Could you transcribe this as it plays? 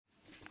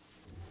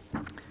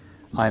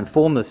I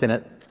inform the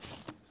Senate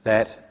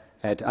that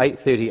at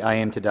 8:30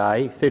 a.m.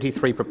 today,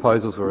 33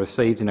 proposals were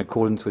received in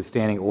accordance with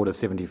Standing Order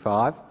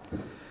 75.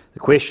 The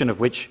question of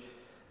which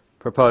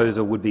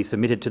proposal would be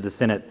submitted to the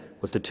Senate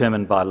was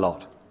determined by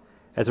lot.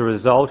 As a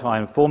result, I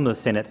inform the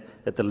Senate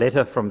that the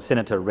letter from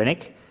Senator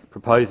Rennick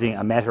proposing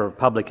a matter of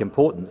public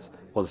importance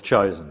was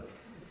chosen.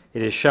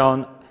 It is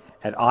shown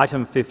at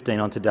item 15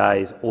 on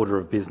today's order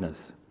of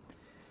business.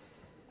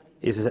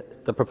 Is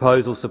the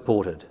proposal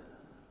supported?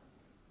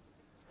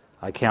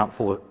 I count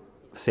 4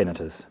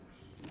 senators.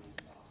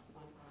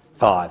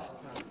 5.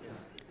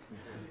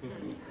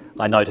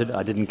 I noted,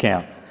 I didn't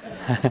count.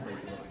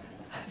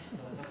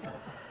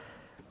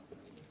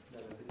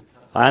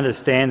 I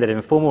understand that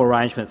informal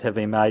arrangements have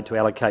been made to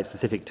allocate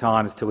specific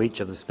times to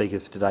each of the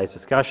speakers for today's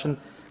discussion.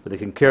 With the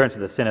concurrence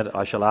of the Senate,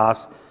 I shall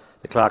ask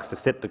the clerks to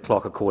set the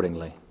clock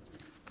accordingly.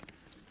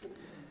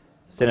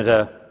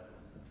 Senator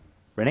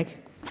Rennick,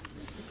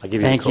 I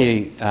give you the call.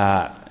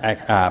 Thank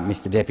you,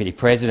 Mr Deputy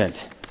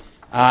President.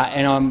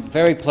 And I'm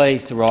very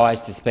pleased to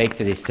rise to speak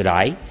to this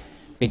today,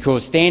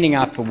 because standing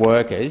up for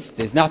workers,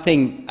 there's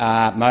nothing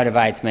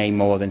motivates me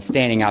more than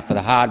standing up for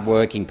the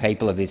hard-working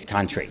people of this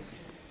country.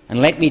 And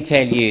let me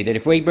tell you that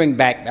if we bring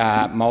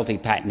back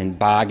multi-patent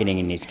bargaining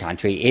in this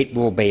country, it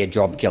will be a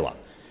job killer.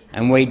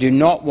 And we do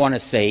not want to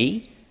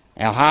see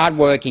our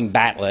hard-working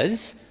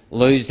battlers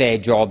lose their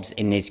jobs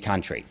in this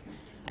country.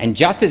 And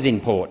just as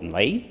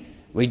importantly,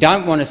 we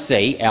don't want to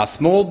see our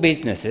small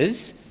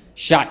businesses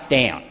shut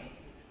down.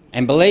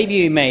 And believe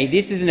you me,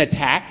 this is an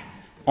attack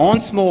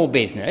on small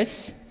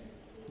business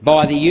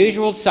by the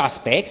usual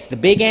suspects, the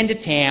big end of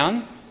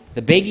town,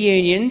 the big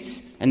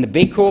unions and the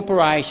big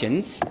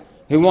corporations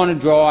who want to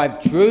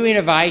drive true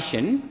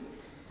innovation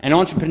and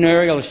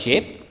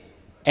entrepreneurship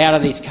out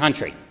of this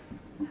country.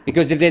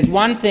 Because if there's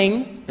one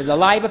thing that the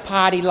Labor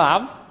Party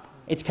love,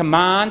 it's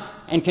command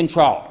and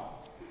control.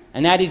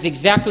 And that is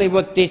exactly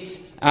what this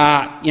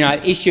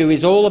issue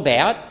is all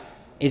about,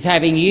 is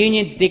having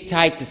unions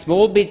dictate to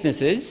small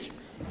businesses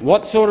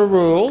what sort of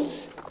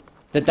rules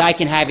that they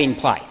can have in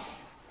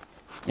place.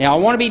 Now, I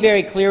want to be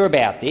very clear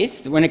about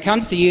this. When it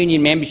comes to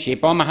union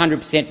membership, I'm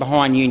 100%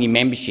 behind union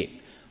membership.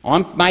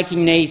 I'm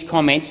making these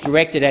comments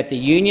directed at the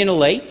union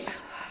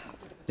elites,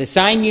 the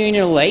same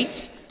union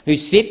elites who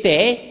sit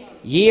there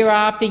year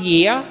after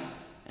year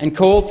and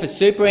call for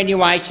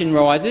superannuation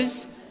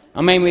rises.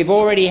 I mean, we've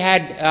already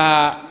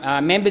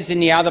had members in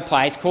the other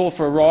place call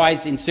for a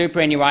rise in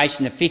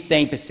superannuation of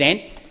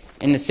 15%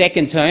 in the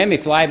second term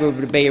if Labor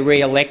were to be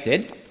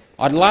re-elected.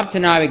 I'd love to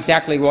know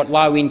exactly what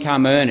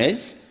low-income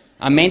earners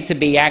are meant to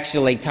be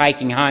actually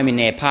taking home in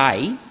their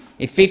pay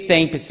if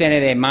 15%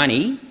 of their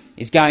money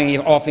is going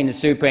off into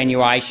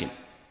superannuation.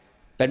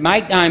 But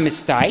make no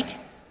mistake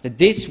that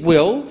this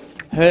will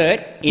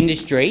hurt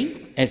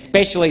industry,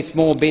 especially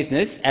small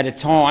business, at a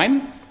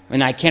time when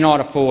they cannot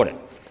afford it.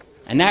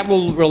 And that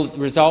will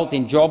result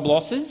in job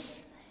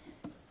losses,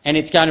 and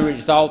it's going to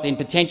result in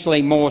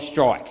potentially more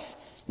strikes.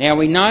 Now,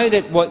 we know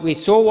that we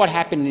saw what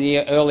happened in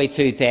the early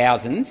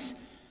 2000s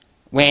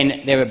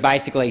when there were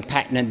basically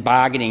patent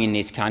bargaining in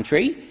this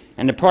country,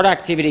 and the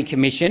Productivity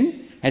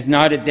Commission has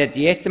noted that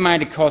the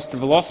estimated cost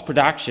of lost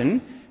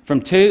production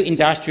from 2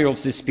 industrial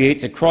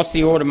disputes across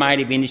the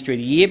automotive industry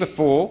the year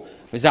before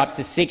was up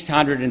to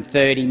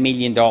 $630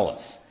 million.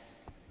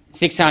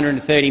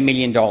 $630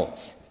 million.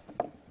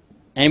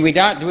 And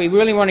do we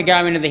really want to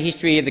go into the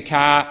history of the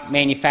car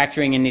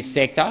manufacturing in this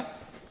sector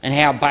and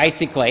how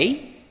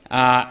basically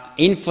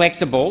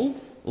inflexible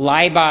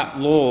Labor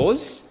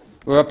laws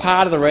were a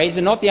part of the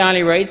reason, not the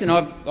only reason.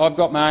 I've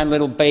got my own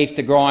little beef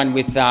to grind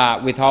with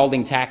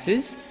withholding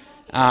taxes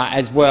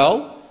as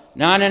well.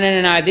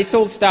 No. This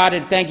all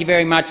started, thank you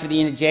very much for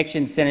the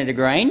interjection, Senator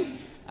Green.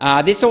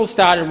 This all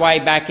started way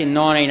back in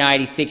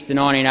 1986 to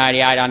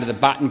 1988 under the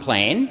Button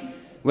Plan,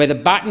 where the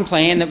Button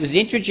Plan that was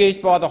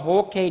introduced by the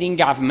Hawke-Keating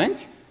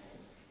government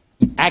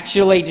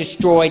actually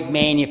destroyed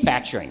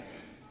manufacturing.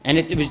 And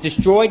it was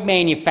destroyed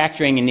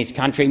manufacturing in this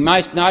country,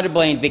 most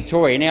notably in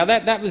Victoria. Now,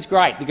 that was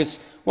great, because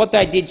what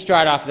they did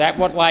straight after that,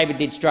 what Labor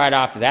did straight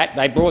after that,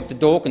 they brought the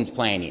Dawkins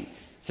Plan in.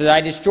 So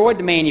they destroyed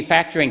the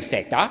manufacturing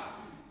sector,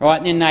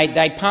 right, and then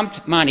they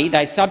pumped money,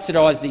 they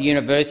subsidised the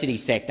university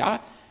sector.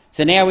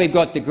 So now we've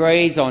got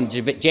degrees on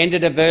gender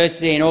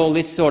diversity and all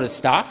this sort of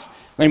stuff,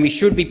 when we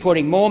should be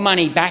putting more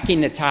money back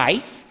in the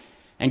TAFE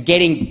and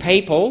getting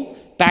people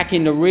back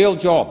into real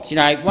jobs. You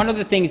know, one of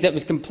the things that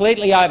was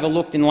completely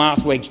overlooked in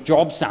last week's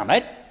Job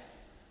Summit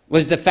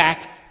was the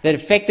fact that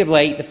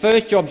effectively the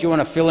first jobs you want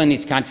to fill in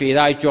this country are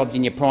those jobs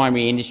in your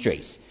primary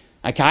industries.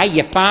 Okay?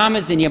 Your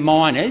farmers and your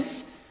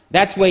miners,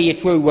 that's where your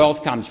true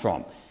wealth comes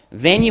from.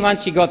 Then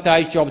once you've got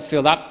those jobs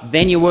filled up,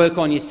 then you work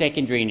on your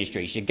secondary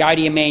industries. You go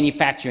to your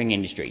manufacturing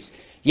industries.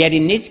 Yet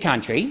in this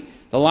country,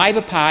 the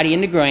Labor Party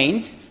and the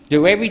Greens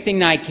do everything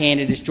they can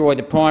to destroy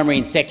the primary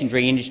and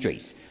secondary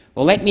industries.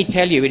 Well, let me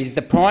tell you, it is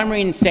the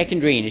primary and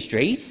secondary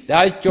industries,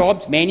 those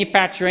jobs,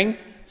 manufacturing,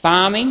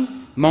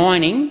 farming,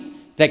 mining,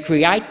 that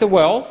create the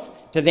wealth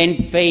to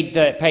then feed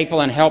the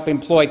people and help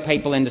employ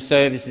people in the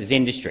services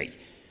industry.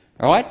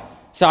 All right?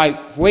 So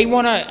if we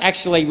want to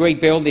actually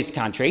rebuild this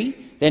country,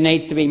 there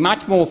needs to be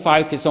much more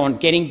focus on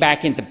getting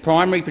back into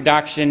primary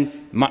production,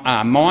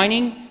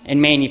 mining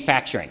and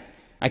manufacturing.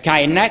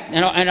 Okay, and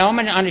I'm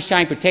an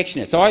unashamed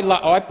protectionist.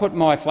 I put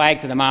my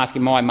flag to the mast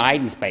in my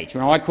maiden speech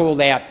when I called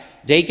out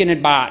Deakin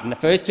and Barton, the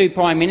first two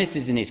Prime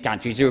Ministers in this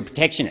country who were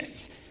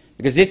protectionists.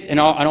 Because this, and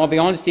I'll be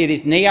honest here,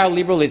 this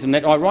neoliberalism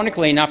that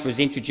ironically enough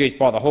was introduced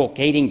by the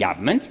Hawke-Keating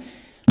government,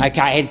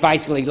 okay, has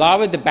basically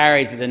lowered the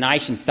barriers of the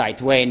nation-state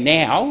to where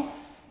now,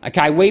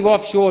 okay, we've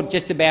offshored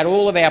just about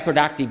all of our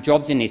productive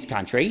jobs in this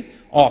country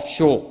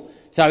offshore.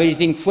 So it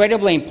is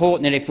incredibly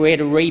important that if we're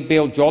to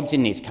rebuild jobs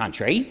in this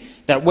country,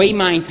 that we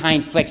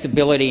maintain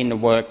flexibility in the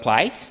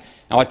workplace.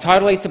 Now, I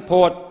totally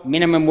support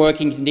minimum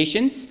working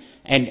conditions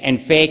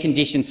and fair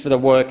conditions for the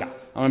worker.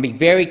 I want to be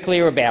very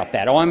clear about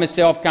that. I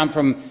myself come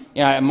from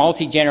a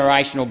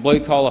multi-generational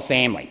blue-collar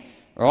family,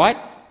 right?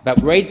 But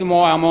the reason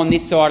why I'm on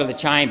this side of the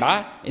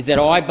chamber is that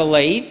I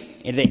believe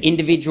in the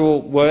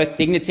individual worth,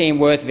 dignity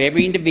and worth of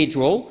every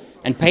individual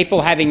and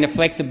people having the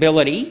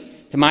flexibility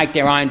to make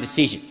their own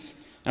decisions.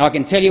 And I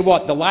can tell you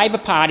what, the Labor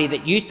Party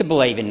that used to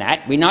believe in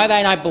that, we know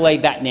they don't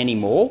believe that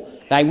anymore.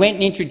 They went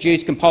and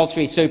introduced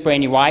compulsory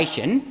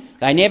superannuation.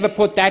 They never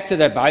put that to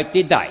the vote,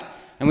 did they?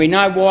 And we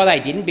know why they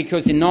didn't,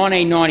 because in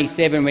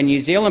 1997, when New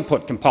Zealand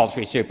put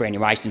compulsory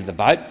superannuation to the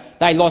vote,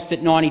 they lost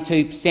it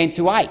 92%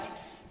 to 8%.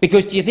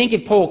 Because do you think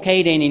if Paul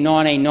Keating in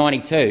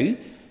 1992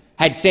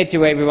 had said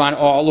to everyone,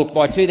 oh, look,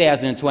 by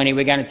 2020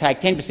 we're going to take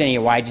 10% of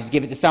your wages,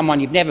 give it to someone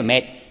you've never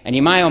met, and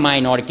you may or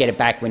may not get it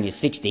back when you're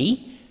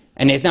 60,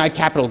 and there's no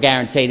capital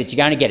guarantee that you're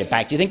going to get it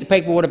back, do you think the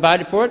people would have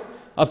voted for it?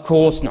 Of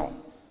course not.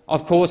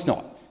 Of course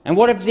not. And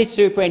what has this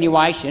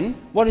superannuation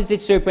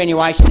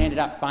ended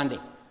up funding?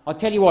 I'll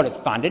tell you what it's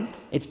funded.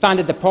 It's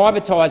funded the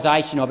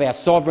privatisation of our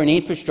sovereign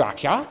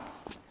infrastructure,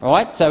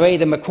 right? So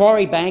either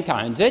Macquarie Bank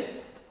owns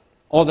it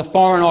or the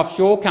foreign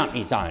offshore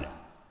companies own it,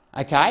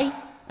 okay?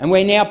 And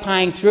we're now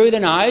paying through the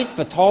nose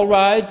for toll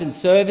roads and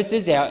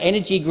services. Our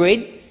energy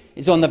grid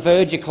is on the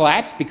verge of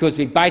collapse because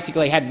we've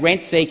basically had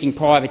rent-seeking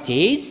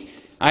privateers,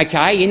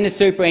 okay, in the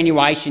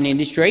superannuation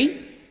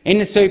industry. In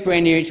the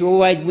superannuation,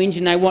 always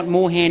whinging they want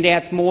more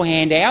handouts, more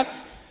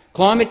handouts.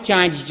 Climate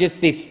change is just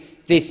this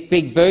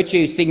big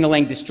virtue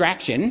signalling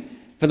distraction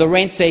for the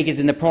rent seekers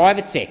in the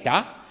private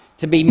sector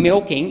to be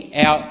milking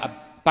our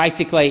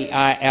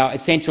our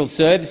essential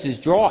services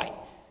dry.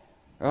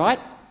 Right?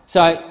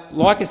 So,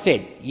 like I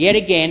said, yet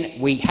again,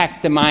 we have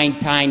to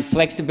maintain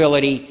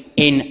flexibility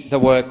in the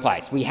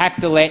workplace. We have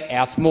to let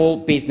our small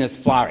business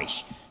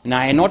flourish. And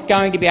they are not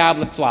going to be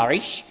able to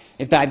flourish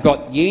if they've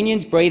got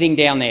unions breathing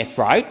down their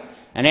throat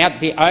and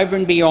over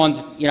and beyond,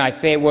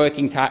 fair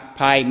working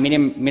pay,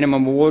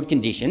 minimum award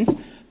conditions,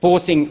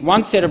 forcing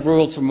one set of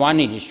rules from one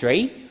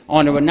industry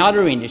onto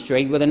another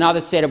industry with another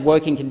set of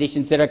working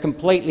conditions that are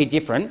completely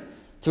different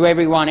to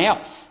everyone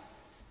else.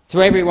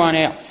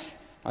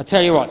 I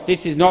tell you what,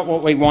 this is not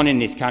what we want in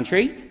this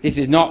country. This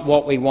is not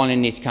what we want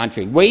in this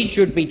country. We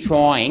should be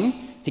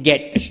trying to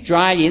get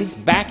Australians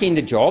back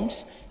into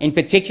jobs, in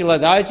particular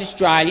those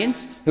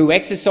Australians who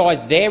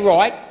exercise their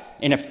right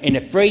in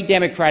a free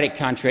democratic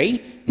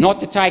country not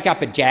to take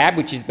up a jab,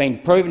 which has been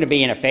proven to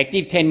be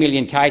ineffective. 10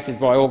 million cases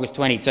by August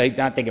 22.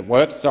 Don't think it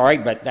works, sorry,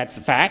 but that's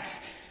the facts.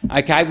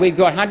 Okay, we've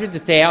got hundreds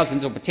of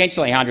thousands, or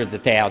potentially hundreds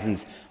of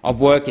thousands, of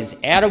workers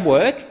out of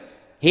work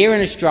here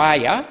in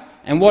Australia.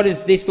 And what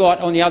does this lot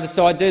on the other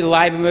side do? The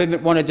Labor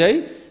movement want to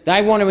do?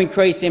 They want to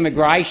increase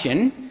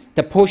immigration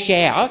to push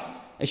out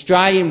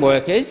Australian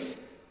workers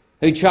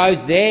who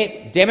chose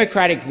their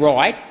democratic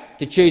right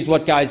to choose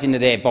what goes into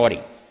their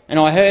body. And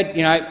I heard,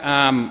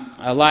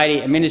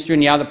 a minister in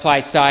the other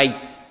place say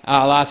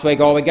last week,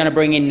 oh, we're going to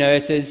bring in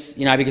nurses,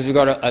 because we've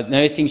got a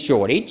nursing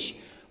shortage.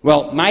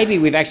 Well, maybe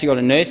we've actually got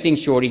a nursing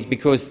shortage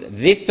because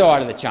this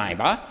side of the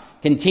chamber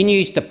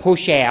continues to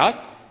push out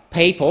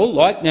people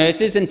like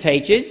nurses and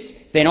teachers,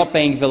 they're not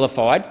being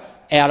vilified,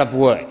 out of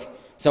work.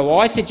 So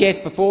I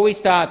suggest before we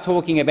start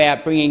talking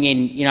about bringing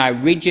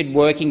in, rigid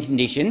working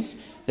conditions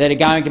that are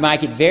going to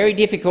make it very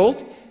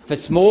difficult for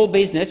small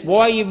business,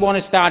 why you want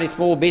to start a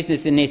small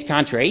business in this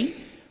country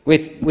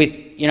with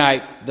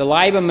the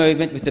Labor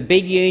movement, with the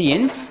big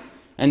unions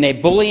and their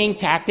bullying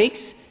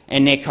tactics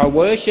and their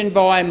coercion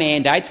via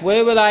mandates.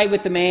 Where were they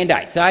with the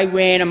mandates? They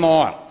ran a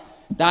mile.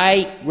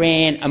 They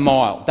ran a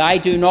mile. They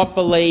do not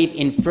believe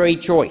in free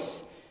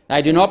choice.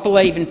 They do not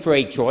believe in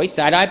free choice.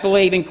 They don't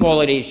believe in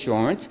quality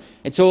assurance.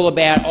 It's all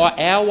about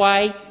our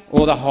way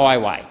or the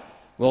highway.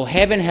 Well,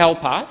 heaven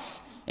help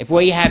us if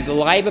we have the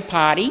Labor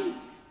Party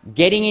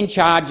getting in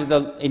charge of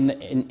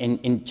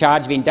in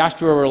charge of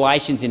industrial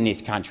relations in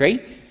this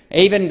country.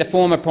 Even the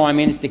former Prime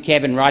Minister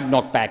Kevin Rudd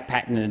knocked back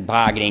patent and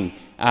bargaining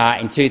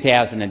in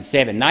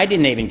 2007. They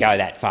didn't even go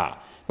that far.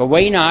 But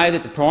we know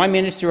that the Prime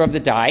Minister of the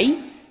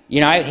day,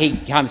 he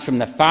comes from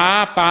the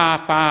far, far,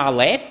 far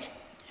left.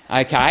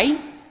 Okay,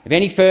 if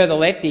any further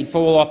left, he'd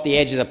fall off the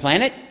edge of the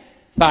planet.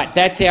 But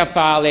that's how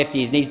far left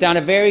he is, and he's done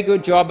a very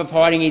good job of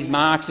hiding his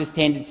Marxist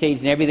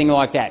tendencies and everything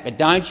like that. But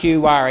don't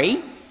you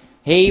worry.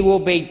 He will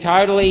be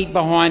totally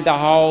behind the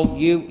whole,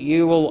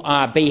 you will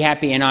be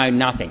happy and own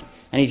nothing.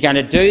 and he's going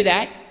to do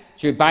that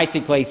through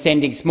basically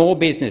sending small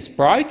business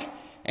broke.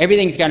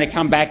 Everything's going to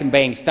come back and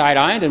being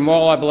state-owned, and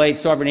while I believe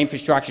sovereign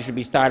infrastructure should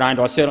be state-owned,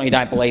 I certainly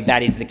don't believe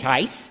that is the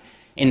case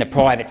in the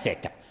private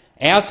sector.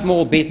 Our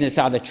small business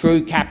are the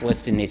true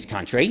capitalists in this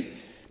country,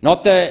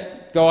 not the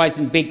guys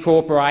in big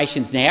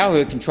corporations now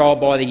who are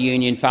controlled by the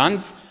union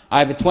funds.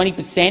 Over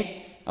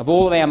 20% of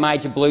all of our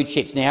major blue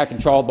chips now are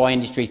controlled by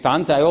industry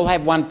funds. They all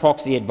have one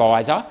proxy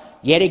advisor.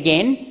 Yet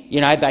again,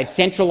 they've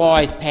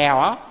centralised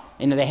power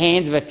into the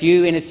hands of a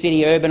few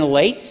inner-city urban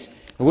elites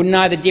who wouldn't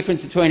know the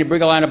difference between a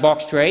Brigalola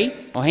box tree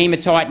or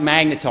hematite and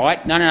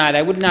magnetite. No,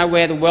 they wouldn't know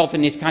where the wealth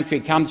in this country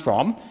comes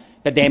from.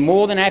 But they're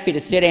more than happy to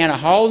set down a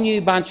whole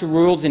new bunch of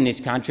rules in this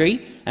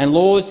country and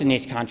laws in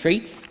this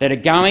country that are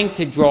going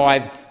to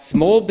drive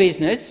small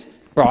business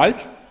broke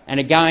and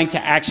are going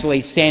to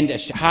actually send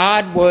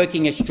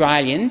hard-working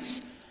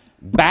Australians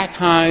back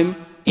home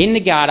in the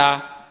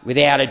gutter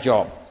without a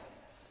job.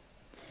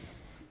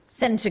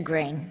 Senator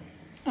Green.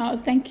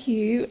 Thank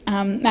you,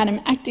 Madam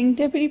Acting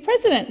Deputy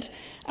President.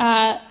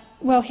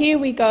 Well, here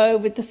we go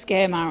with the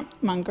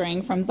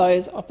scaremongering from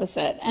those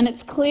opposite, and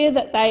it's clear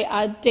that they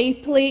are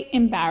deeply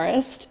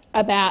embarrassed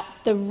about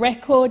the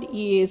record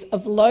years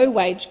of low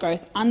wage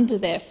growth under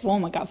their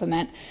former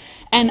government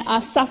and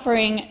are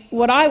suffering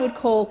what I would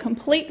call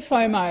complete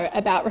FOMO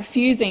about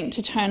refusing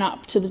to turn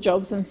up to the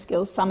Jobs and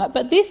Skills Summit.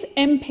 But this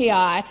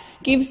MPI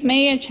gives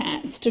me a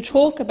chance to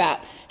talk about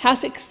how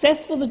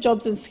successful the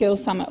Jobs and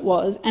Skills Summit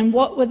was and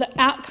what were the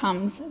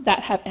outcomes that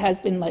has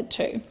been led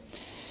to.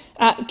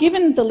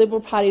 Given the Liberal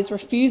Party's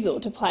refusal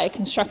to play a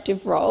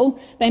constructive role,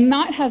 they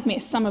might have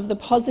missed some of the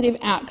positive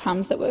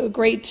outcomes that were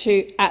agreed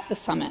to at the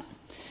summit.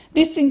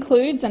 This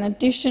includes a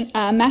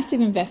massive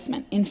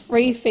investment in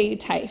free fee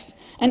TAFE,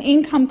 an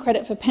income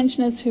credit for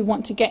pensioners who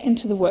want to get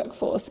into the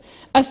workforce,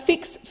 a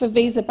fix for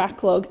visa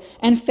backlog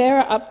and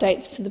fairer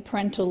updates to the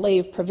parental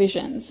leave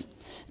provisions.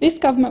 This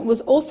government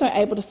was also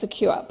able to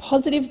secure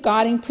positive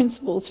guiding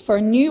principles for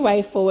a new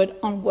way forward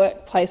on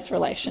workplace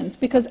relations,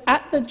 because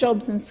at the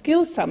Jobs and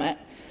Skills Summit,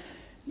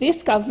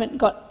 this government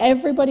got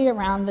everybody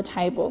around the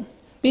table.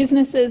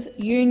 Businesses,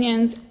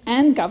 unions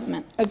and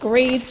government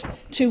agreed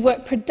to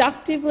work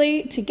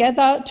productively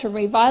together to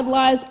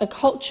revitalise a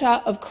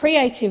culture of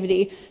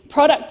creativity,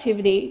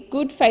 productivity,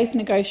 good faith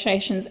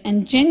negotiations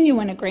and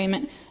genuine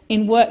agreement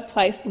in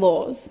workplace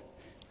laws.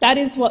 That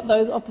is what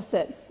those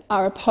opposite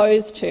are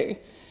opposed to.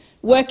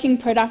 Working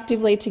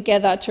productively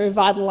together to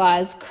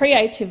revitalise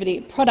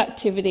creativity,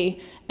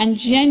 productivity and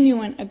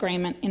genuine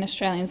agreement in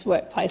Australia's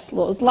workplace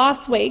laws.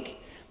 Last week,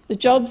 the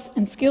Jobs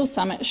and Skills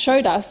Summit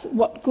showed us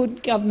what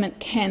good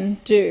government can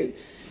do.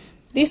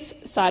 This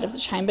side of the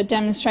chamber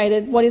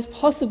demonstrated what is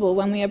possible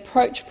when we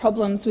approach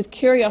problems with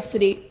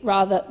curiosity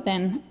rather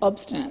than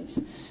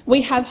obstinance.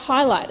 We have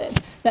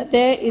highlighted that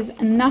there is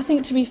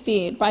nothing to be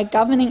feared by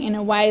governing in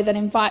a way that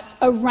invites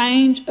a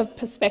range of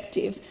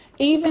perspectives,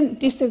 even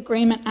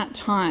disagreement at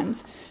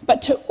times,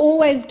 but to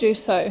always do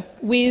so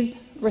with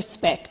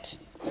respect.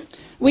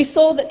 We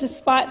saw that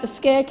despite the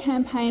scare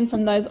campaign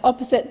from those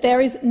opposite, there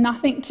is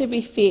nothing to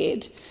be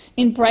feared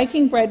in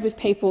breaking bread with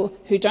people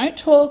who don't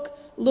talk,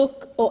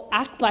 look or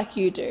act like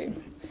you do.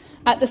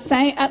 At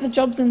the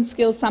Jobs and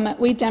Skills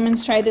Summit, we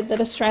demonstrated that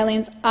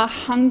Australians are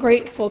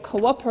hungry for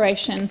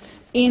cooperation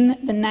in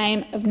the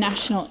name of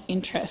national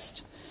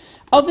interest.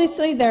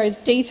 Obviously, there is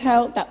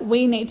detail that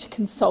we need to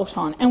consult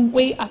on, and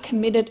we are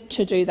committed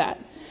to do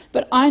that.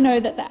 But I know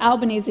that the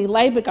Albanese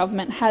Labor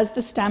government has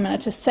the stamina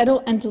to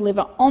settle and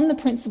deliver on the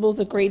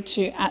principles agreed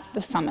to at the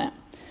summit.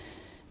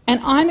 And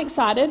I'm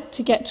excited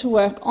to get to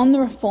work on the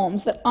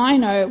reforms that I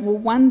know will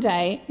one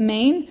day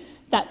mean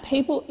that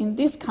people in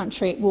this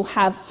country will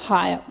have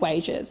higher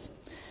wages.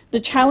 The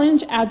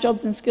challenge our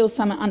Jobs and Skills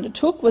Summit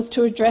undertook was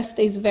to address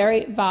these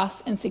very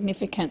vast and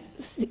significant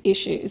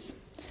issues.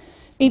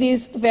 It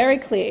is very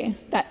clear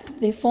that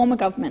the former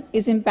government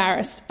is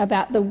embarrassed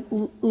about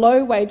the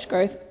low wage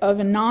growth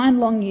over 9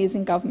 long years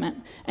in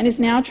government and is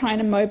now trying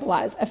to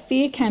mobilise a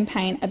fear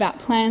campaign about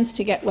plans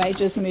to get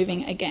wages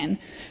moving again.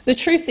 The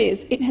truth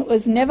is, it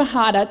was never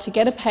harder to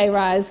get a pay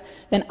rise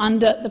than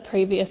under the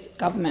previous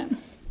government,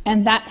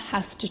 and that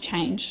has to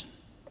change.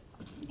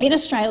 In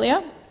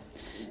Australia,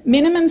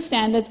 minimum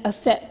standards are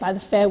set by the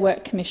Fair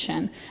Work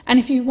Commission, and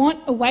if you want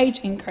a wage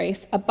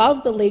increase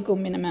above the legal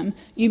minimum,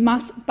 you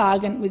must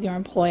bargain with your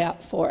employer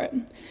for it.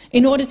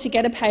 In order to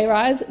get a pay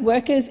rise,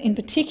 workers in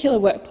particular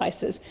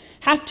workplaces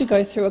have to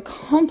go through a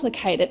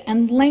complicated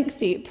and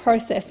lengthy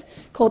process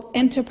called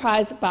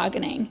enterprise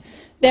bargaining.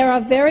 There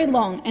are very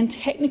long and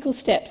technical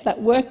steps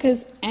that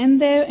workers and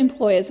their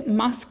employers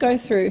must go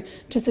through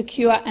to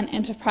secure an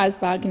enterprise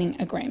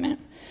bargaining agreement.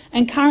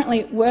 And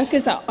currently,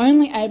 workers are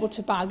only able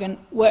to bargain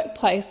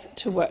workplace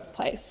to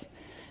workplace.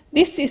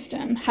 This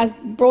system has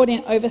brought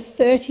in over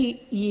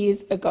 30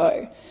 years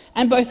ago,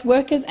 and both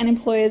workers and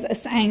employers are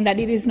saying that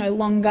it is no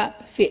longer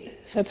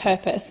fit for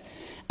purpose.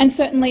 And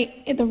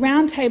certainly, at the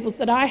roundtables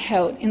that I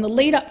held in the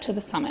lead-up to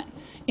the summit,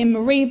 in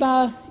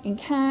Mareeba, in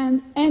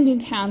Cairns and in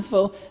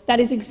Townsville,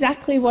 that is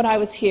exactly what I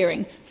was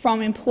hearing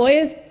from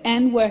employers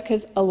and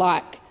workers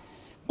alike,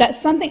 that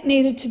something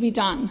needed to be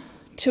done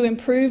to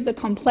improve the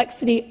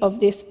complexity of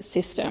this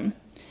system.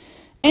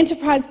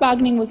 Enterprise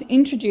bargaining was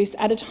introduced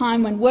at a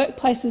time when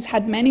workplaces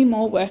had many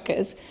more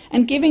workers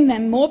and giving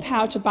them more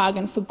power to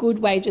bargain for good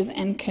wages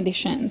and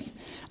conditions.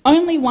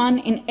 Only 1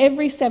 in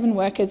every 7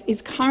 workers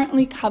is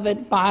currently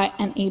covered by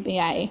an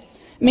EBA,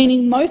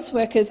 meaning most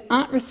workers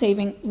aren't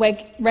receiving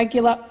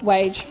regular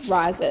wage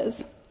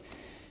rises.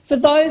 For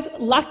those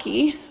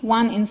lucky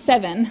 1 in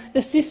 7,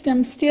 the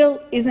system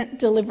still isn't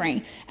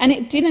delivering, and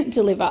it didn't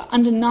deliver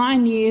under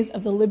 9 years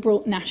of the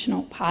Liberal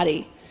National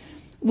Party.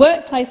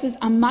 Workplaces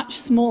are much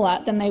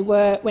smaller than they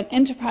were when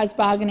enterprise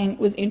bargaining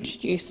was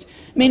introduced,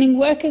 meaning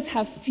workers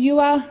have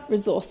fewer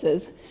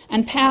resources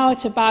and power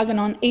to bargain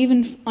on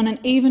an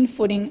even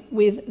footing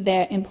with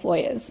their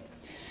employers.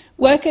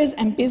 Workers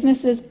and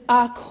businesses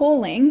are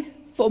calling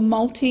for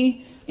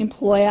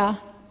multi-employer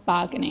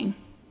bargaining.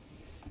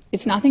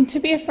 It's nothing to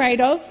be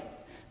afraid of.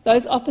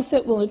 Those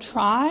opposite will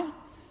try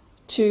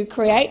to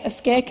create a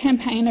scare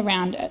campaign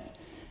around it.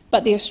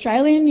 But the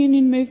Australian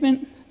Union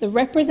Movement, the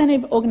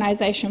representative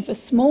organisation for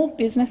small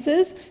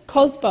businesses,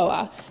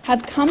 COSBOA,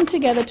 have come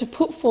together to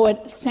put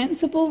forward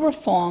sensible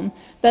reform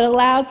that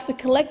allows for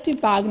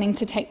collective bargaining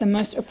to take the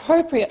most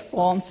appropriate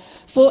form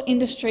for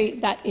industry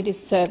that it is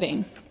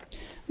serving.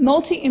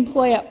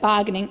 Multi-employer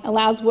bargaining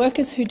allows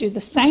workers who do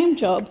the same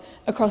job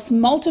across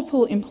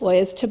multiple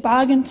employers to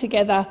bargain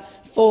together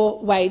for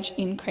wage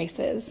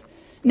increases.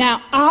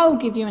 Now, I'll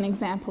give you an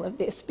example of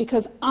this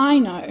because I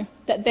know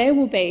that there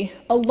will be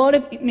a lot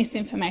of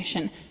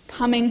misinformation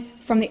coming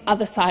from the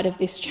other side of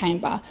this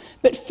chamber.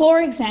 But for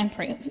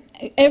example,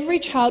 every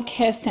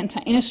childcare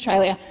centre in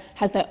Australia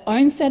has their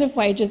own set of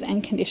wages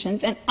and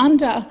conditions, and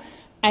under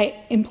a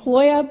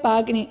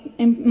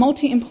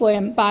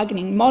multi-employer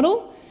bargaining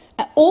model,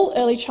 all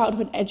early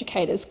childhood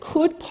educators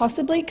could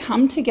possibly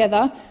come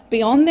together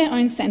beyond their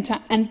own centre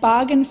and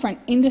bargain for an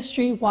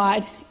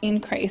industry-wide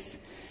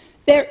increase.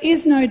 There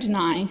is no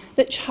denying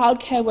that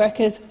childcare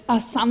workers are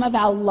some of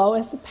our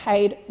lowest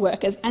paid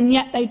workers, and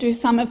yet they do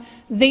some of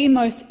the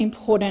most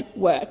important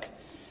work.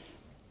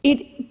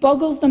 It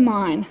boggles the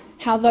mind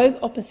how those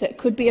opposite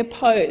could be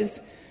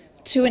opposed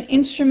to an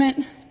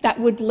instrument that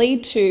would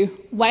lead to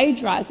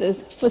wage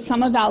rises for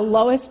some of our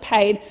lowest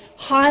paid,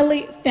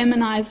 highly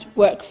feminised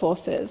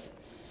workforces.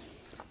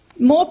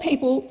 More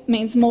people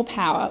means more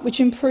power, which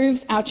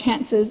improves our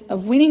chances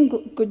of winning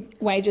good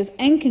wages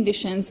and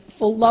conditions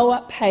for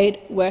lower paid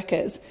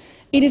workers.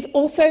 It is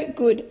also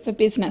good for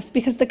business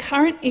because the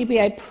current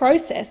EBA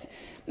process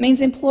means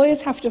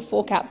employers have to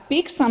fork out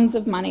big sums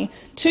of money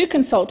to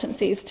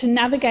consultancies to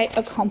navigate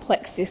a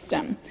complex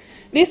system.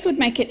 This would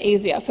make it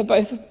easier for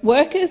both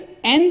workers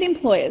and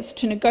employers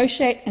to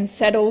negotiate and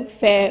settle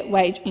fair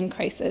wage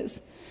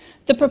increases.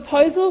 The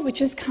proposal, which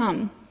has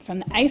come from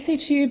the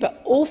ACTU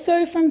but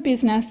also from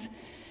business,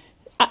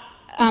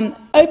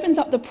 opens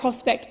up the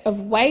prospect of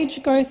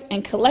wage growth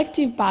and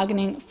collective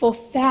bargaining for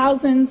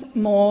thousands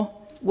more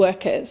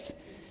workers.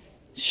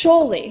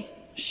 Surely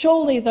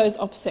those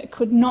opposite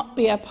could not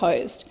be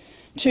opposed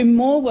to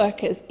more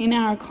workers in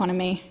our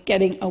economy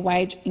getting a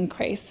wage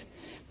increase.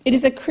 It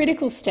is a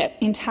critical step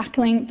in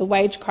tackling the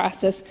wage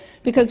crisis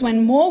because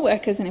when more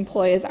workers and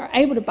employers are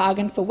able to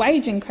bargain for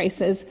wage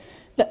increases,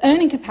 the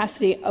earning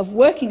capacity of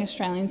working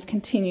Australians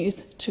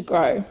continues to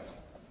grow.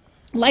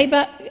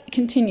 Labor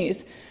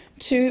continues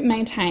to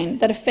maintain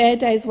that a fair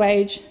day's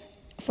wage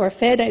for a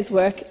fair day's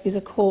work is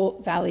a core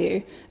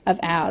value of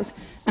ours,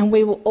 and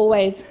we will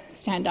always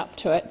stand up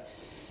to it.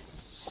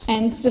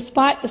 And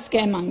despite the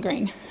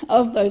scaremongering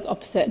of those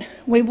opposite,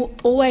 we will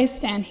always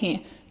stand here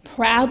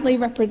proudly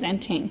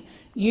representing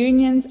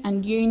unions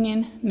and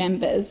union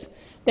members.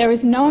 There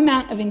is no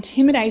amount of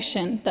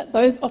intimidation that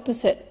those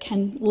opposite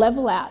can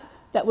level out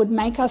that would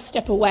make us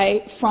step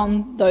away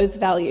from those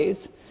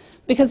values.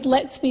 Because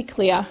let's be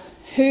clear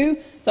who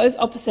those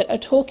opposite are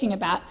talking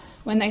about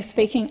when they're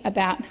speaking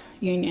about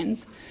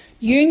unions.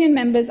 Union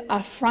members are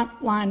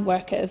frontline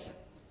workers,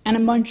 and a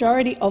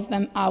majority of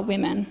them are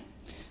women.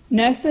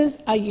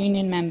 Nurses are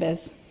union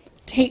members.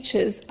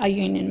 Teachers are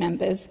union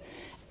members.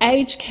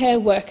 Aged care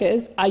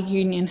workers are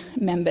union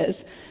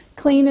members.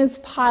 Cleaners,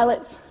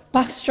 pilots,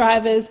 bus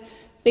drivers,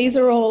 these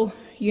are all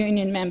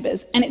union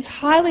members. And it's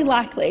highly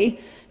likely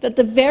that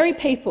the very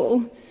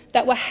people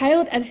that were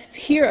hailed as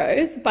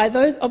heroes by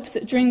those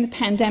opposite during the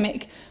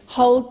pandemic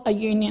hold a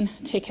union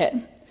ticket.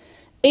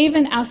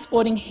 Even our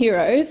sporting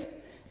heroes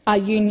are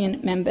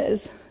union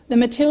members. The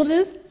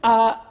Matildas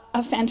are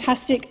a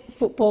fantastic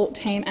football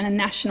team and a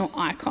national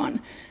icon.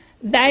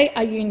 They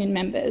are union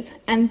members,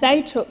 and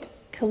they took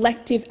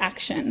collective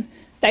action.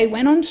 They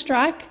went on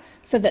strike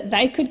so that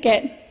they could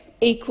get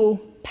equal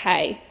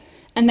pay,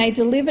 and they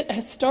delivered a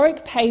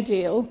historic pay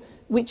deal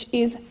which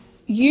is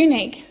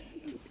unique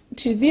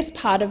to this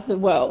part of the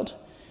world.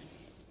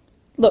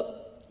 Look,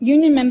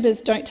 union members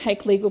don't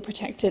take legal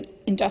protected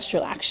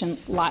industrial action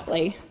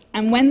lightly,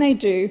 and when they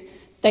do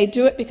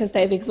it because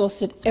they've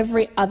exhausted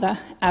every other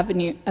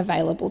avenue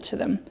available to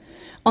them.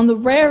 On the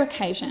rare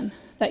occasion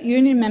that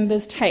union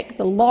members take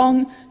the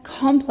long,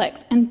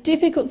 complex and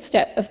difficult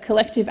step of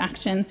collective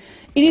action,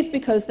 It is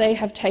because they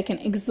have taken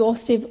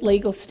exhaustive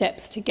legal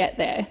steps to get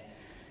there.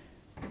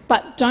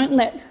 But don't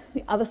let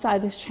the other side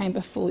of this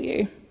chamber fool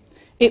you.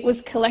 It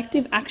was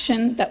collective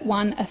action that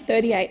won a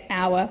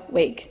 38-hour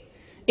week.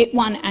 It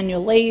won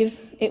annual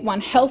leave. It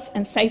won health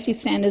and safety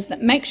standards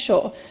that make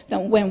sure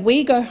that when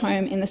we go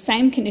home in the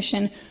same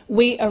condition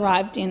we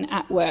arrived in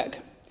at work.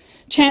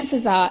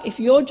 Chances are, if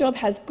your job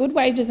has good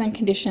wages and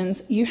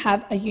conditions, you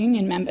have a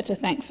union member to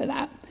thank for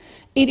that.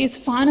 It is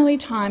finally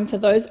time for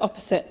those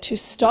opposite to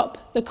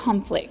stop the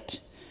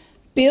conflict,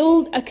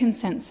 build a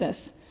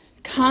consensus,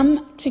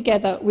 come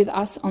together with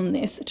us on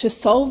this to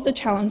solve the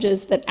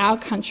challenges that our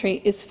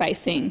country is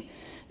facing.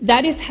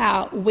 That is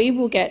how we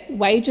will get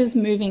wages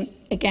moving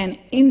again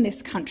in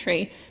this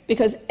country,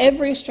 because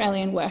every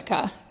Australian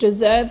worker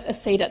deserves a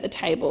seat at the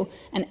table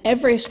and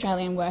every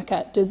Australian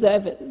worker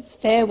deserves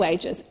fair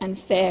wages and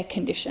fair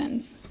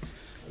conditions.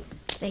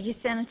 Thank you,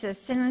 Senator.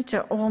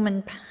 Senator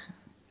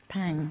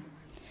Allman-Payne.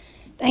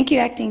 Thank you,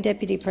 Acting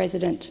Deputy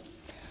President.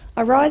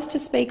 I rise to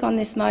speak on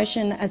this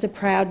motion as a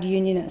proud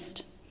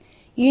unionist.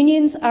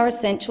 Unions are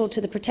essential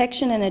to the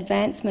protection and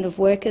advancement of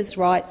workers'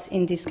 rights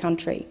in this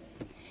country.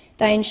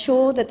 They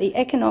ensure that the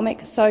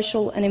economic,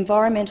 social and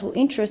environmental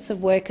interests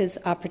of workers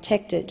are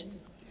protected.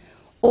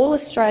 All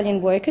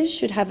Australian workers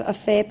should have a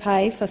fair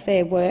pay for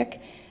fair work,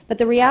 but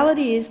the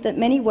reality is that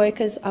many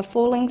workers are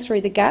falling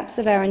through the gaps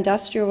of our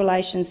industrial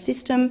relations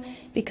system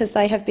because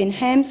they have been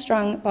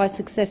hamstrung by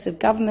successive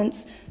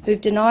governments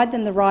who've denied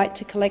them the right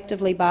to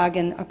collectively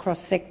bargain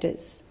across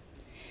sectors.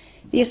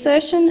 The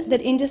assertion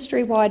that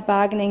industry-wide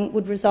bargaining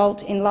would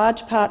result in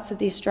large parts of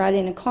the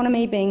Australian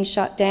economy being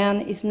shut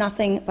down is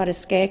nothing but a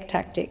scare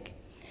tactic.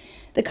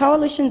 The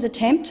Coalition's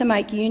attempt to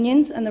make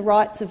unions and the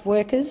rights of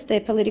workers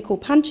their political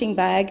punching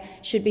bag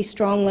should be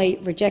strongly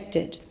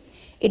rejected.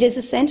 It is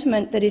a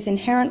sentiment that is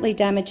inherently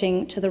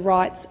damaging to the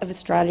rights of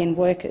Australian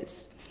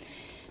workers.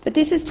 But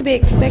this is to be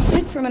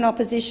expected from an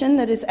opposition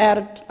that is out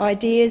of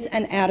ideas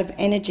and out of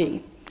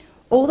energy.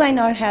 All they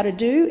know how to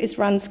do is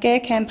run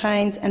scare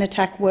campaigns and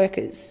attack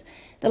workers.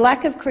 The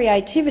lack of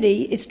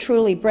creativity is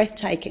truly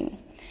breathtaking.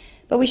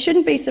 But we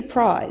shouldn't be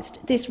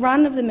surprised. This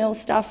run-of-the-mill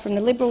stuff from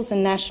the Liberals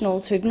and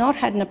Nationals who've not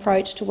had an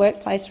approach to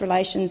workplace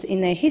relations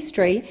in their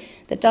history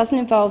that doesn't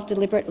involve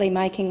deliberately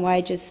making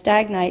wages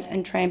stagnate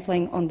and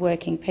trampling on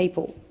working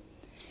people.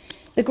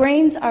 The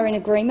Greens are in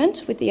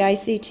agreement with the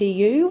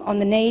ACTU on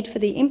the need for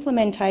the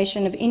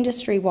implementation of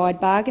industry-wide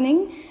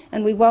bargaining,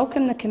 and we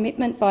welcome the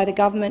commitment by the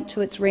government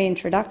to its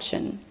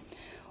reintroduction.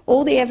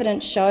 All the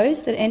evidence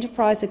shows that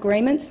enterprise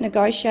agreements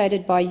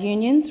negotiated by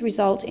unions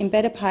result in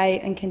better pay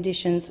and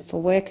conditions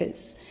for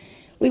workers.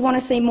 We want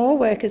to see more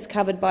workers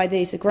covered by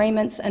these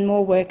agreements and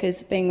more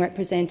workers being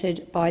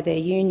represented by their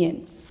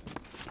union.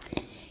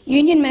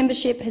 Union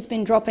membership has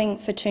been dropping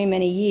for too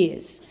many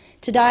years.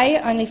 Today,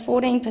 only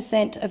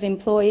 14% of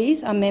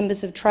employees are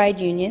members of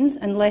trade unions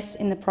and less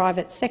in the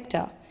private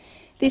sector.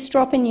 This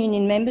drop in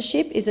union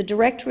membership is a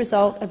direct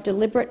result of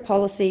deliberate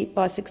policy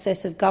by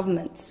successive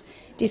governments,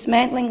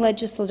 dismantling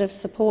legislative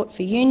support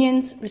for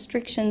unions,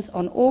 restrictions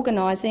on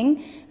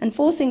organising and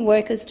forcing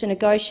workers to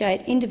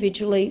negotiate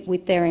individually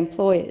with their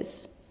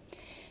employers.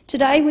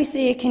 Today we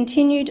see a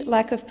continued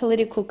lack of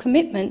political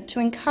commitment to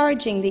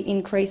encouraging the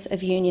increase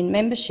of union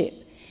membership.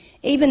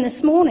 Even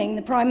this morning,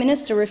 the Prime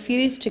Minister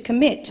refused to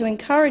commit to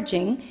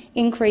encouraging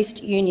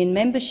increased union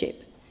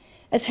membership.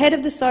 As head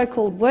of the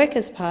so-called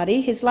Workers'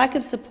 Party, his lack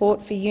of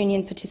support for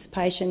union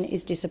participation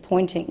is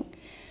disappointing.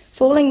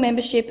 Falling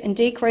membership and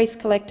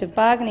decreased collective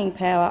bargaining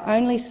power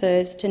only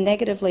serves to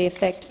negatively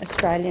affect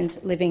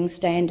Australians' living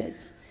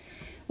standards.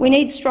 We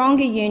need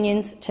stronger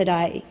unions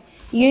today.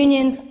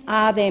 Unions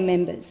are their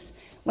members.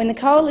 When the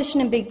Coalition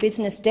and big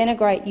business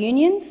denigrate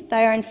unions,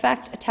 they are in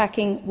fact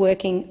attacking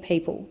working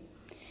people.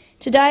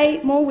 Today,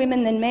 more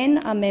women than men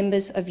are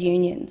members of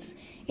unions.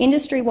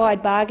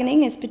 Industry-wide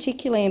bargaining is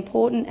particularly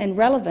important and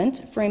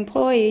relevant for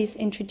employees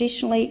in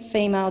traditionally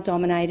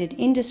female-dominated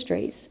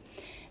industries.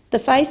 The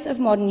face of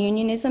modern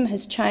unionism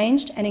has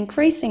changed, and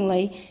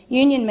increasingly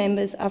union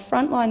members are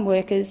frontline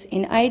workers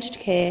in aged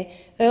care,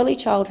 early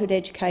childhood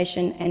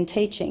education and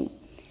teaching.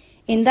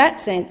 In that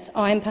sense,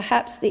 I am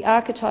perhaps the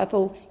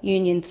archetypal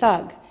union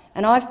thug,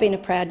 and I've been a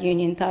proud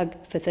union thug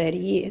for 30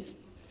 years.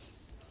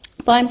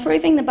 By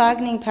improving the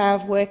bargaining power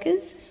of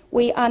workers,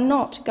 we are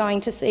not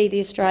going to see the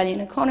Australian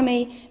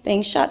economy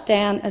being shut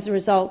down as a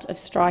result of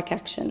strike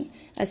action,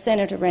 as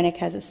Senator Rennick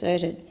has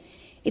asserted.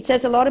 It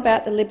says a lot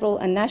about the Liberal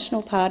and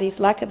National parties'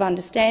 lack of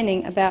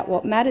understanding about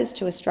what matters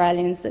to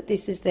Australians that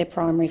this is their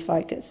primary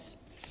focus.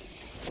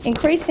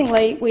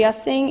 Increasingly, we are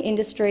seeing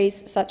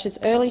industries such as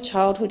early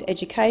childhood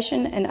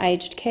education and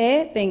aged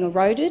care being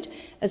eroded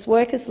as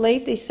workers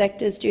leave these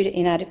sectors due to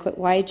inadequate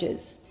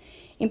wages.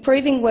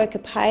 Improving worker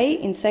pay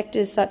in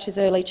sectors such as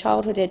early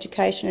childhood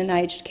education and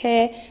aged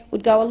care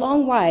would go a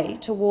long way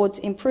towards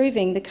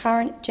improving the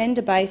current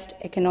gender-based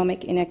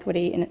economic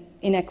inequity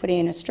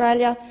in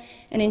Australia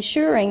and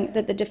ensuring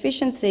that the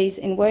deficiencies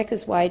in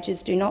workers'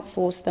 wages do not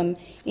force them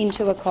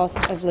into a cost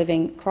of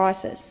living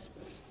crisis.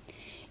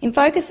 In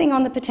focusing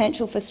on the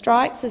potential for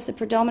strikes as the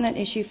predominant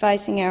issue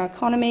facing our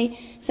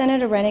economy,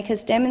 Senator Rennick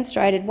has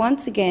demonstrated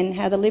once again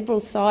how the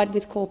Liberals side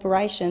with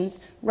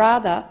corporations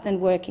rather than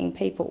working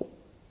people.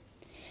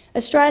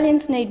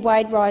 Australians need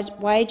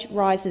wage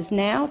rises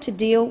now to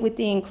deal with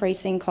the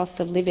increasing costs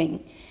of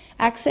living.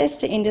 Access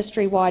to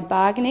industry-wide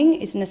bargaining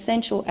is an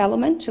essential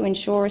element to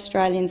ensure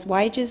Australians'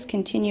 wages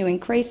continue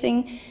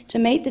increasing to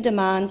meet the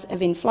demands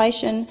of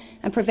inflation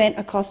and prevent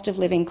a cost of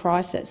living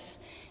crisis.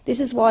 This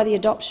is why the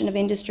adoption of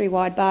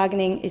industry-wide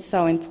bargaining is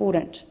so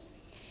important.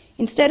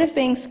 Instead of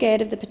being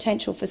scared of the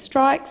potential for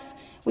strikes,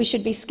 we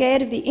should be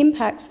scared of the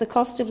impacts the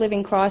cost of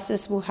living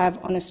crisis will have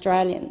on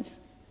Australians.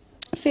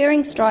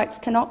 Fearing strikes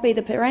cannot be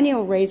the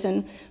perennial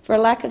reason for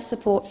a lack of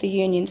support for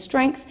union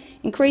strength,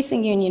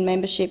 increasing union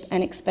membership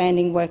and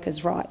expanding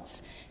workers'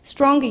 rights.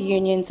 Stronger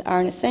unions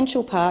are an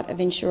essential part of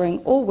ensuring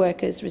all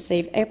workers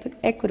receive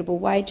equitable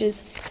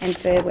wages and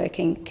fair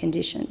working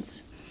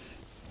conditions.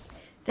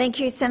 Thank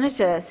you,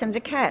 Senator. Senator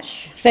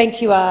Cash.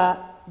 Thank you,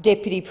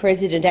 Deputy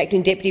President,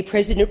 Acting Deputy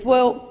President.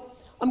 Well,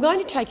 I'm going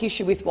to take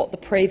issue with what the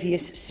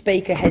previous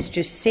speaker has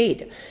just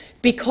said,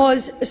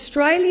 because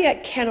Australia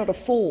cannot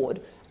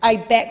afford a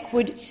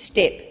backward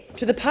step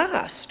to the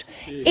past.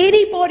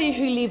 Anybody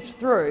who lived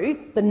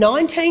through the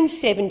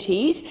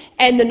 1970s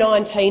and the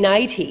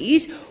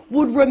 1980s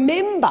would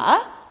remember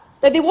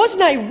that there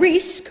wasn't a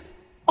risk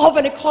of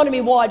an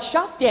economy-wide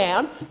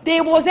shutdown.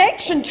 There was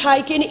action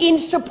taken in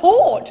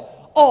support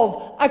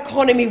of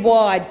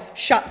economy-wide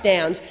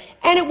shutdowns.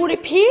 And it would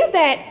appear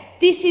that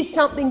this is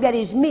something that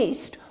is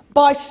missed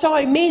by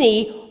so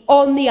many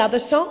on the other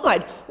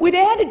side.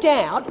 Without a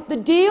doubt, the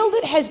deal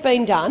that has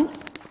been done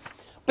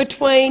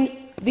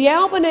between the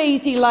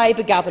Albanese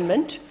Labor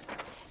Government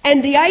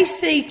and the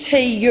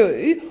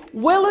ACTU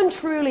well and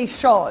truly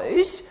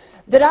shows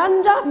that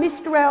under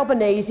Mr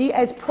Albanese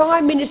as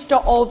Prime Minister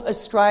of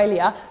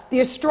Australia, the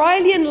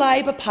Australian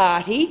Labor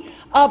Party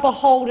are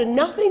beholden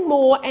nothing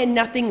more and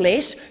nothing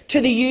less to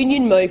the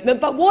union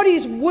movement. But what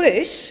is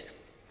worse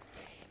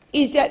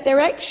is that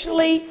they're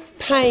actually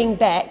paying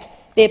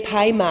back their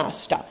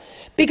paymaster.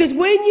 Because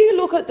when you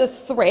look at the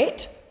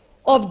threat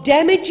of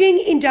damaging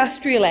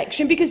industrial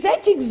action, because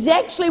that's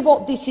exactly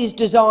what this is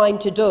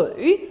designed to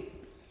do,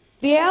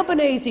 the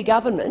Albanese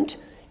government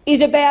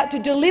is about to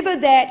deliver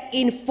that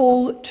in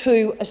full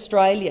to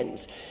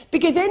Australians.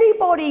 Because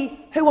anybody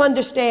who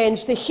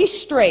understands the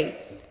history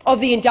of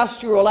the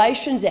Industrial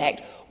Relations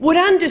Act would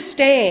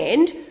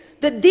understand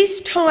that this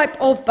type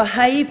of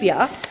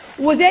behaviour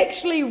was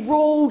actually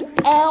ruled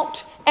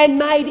out and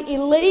made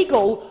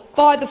illegal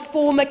by the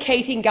former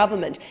Keating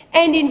government.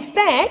 And in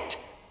fact,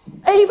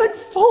 even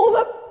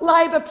former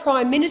Labor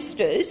Prime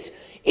Ministers,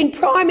 in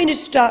Prime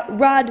Minister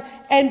Rudd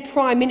and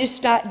Prime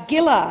Minister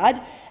Gillard,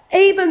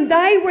 even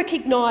they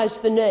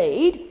recognised the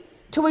need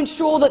to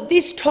ensure that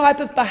this type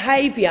of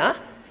behaviour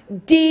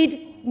did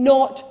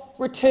not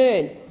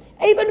return.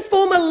 Even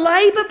former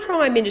Labor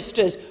Prime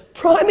Ministers,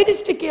 Prime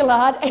Minister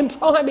Gillard and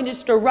Prime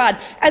Minister Rudd,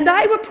 and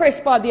they were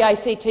pressed by the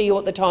ACTU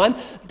at the time,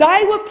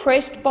 they were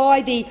pressed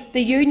by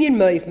the union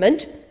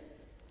movement,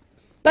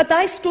 but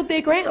they stood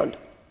their ground.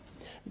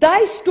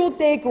 They stood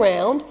their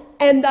ground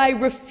and they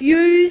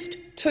refused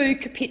to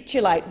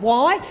capitulate.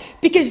 Why?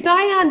 Because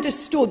they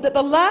understood that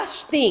the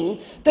last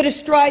thing that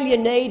Australia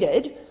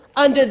needed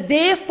under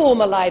their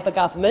former Labor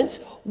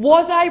governments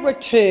was a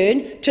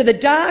return to the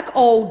dark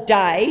old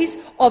days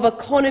of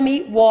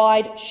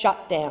economy-wide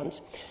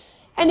shutdowns.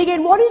 And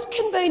again, what is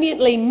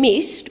conveniently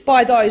missed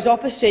by those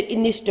opposite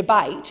in this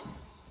debate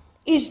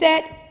is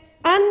that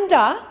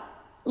under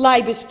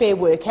Labor's Fair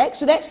Work Act,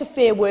 so that's the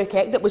Fair Work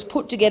Act that was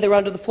put together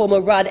under the former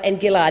Rudd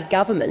and Gillard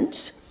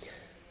governments,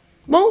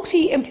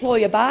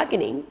 multi-employer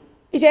bargaining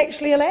is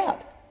actually allowed.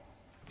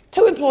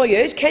 Two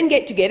employers can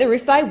get together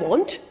if they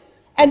want,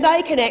 and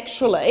they can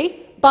actually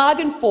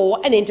bargain for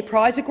an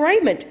enterprise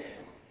agreement.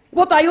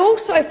 What they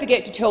also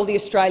forget to tell the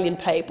Australian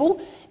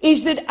people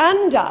is that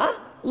under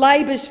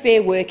Labor's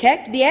Fair Work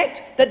Act, the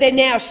act that they're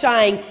now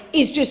saying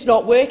is just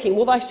not working,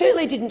 well, they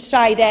certainly didn't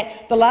say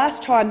that the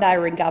last time they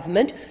were in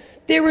government,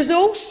 there is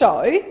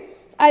also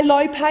a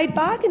low-paid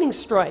bargaining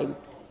stream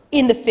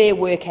in the Fair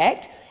Work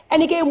Act.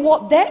 And again,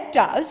 what that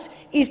does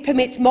is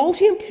permits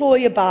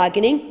multi-employer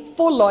bargaining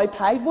for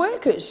low-paid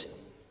workers.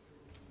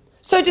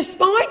 So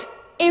despite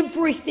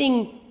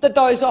everything that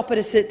those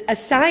opposites are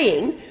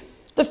saying,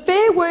 the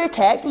Fair Work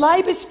Act,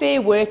 Labor's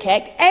Fair Work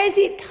Act, as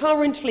it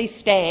currently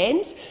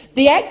stands,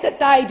 the act that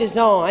they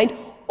designed,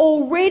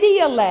 already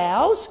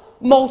allows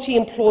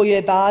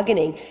multi-employer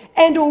bargaining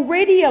and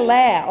already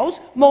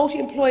allows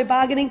multi-employer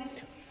bargaining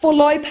for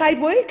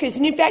low-paid workers.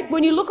 And in fact,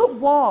 when you look at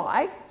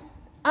why,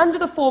 under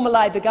the former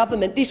Labor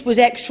government, this was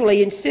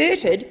actually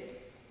inserted,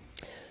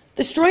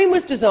 the stream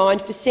was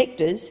designed for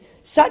sectors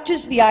such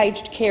as the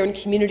aged care and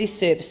community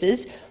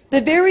services, the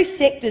very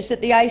sectors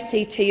that the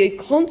ACTU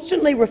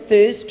constantly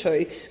refers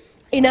to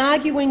in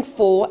arguing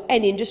for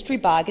an industry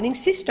bargaining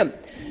system.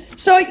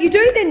 So you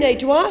do then need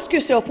to ask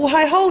yourself, well,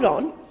 hey, hold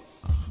on.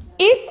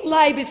 If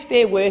Labor's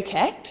Fair Work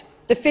Act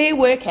the Fair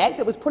Work Act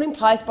that was put in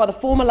place by the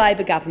former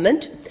Labor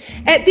government,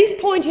 at this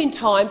point in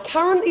time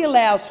currently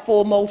allows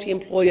for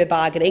multi-employer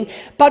bargaining,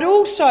 but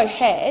also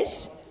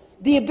has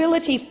the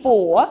ability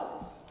for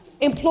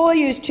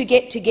employers to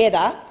get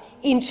together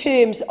in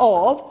terms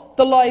of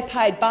the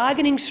low-paid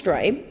bargaining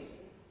stream.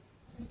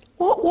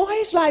 Why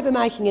is Labor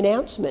making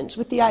announcements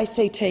with the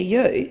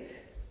ACTU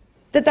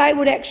that they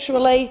would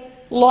actually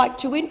like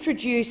to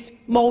introduce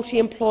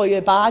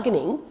multi-employer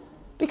bargaining?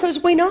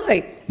 Because we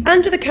know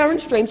under the current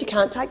streams you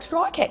can't take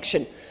strike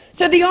action.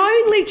 So the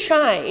only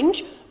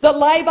change that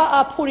Labor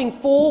are putting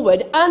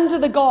forward under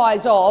the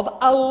guise of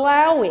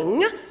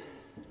allowing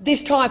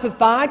this type of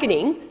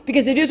bargaining,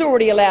 because it is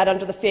already allowed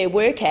under the Fair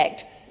Work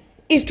Act,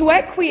 is to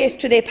acquiesce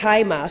to their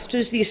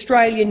paymasters, the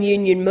Australian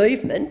union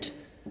movement,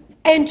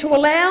 and to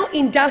allow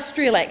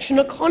industrial action,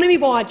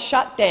 economy-wide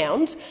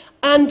shutdowns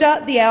under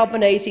the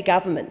Albanese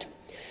government.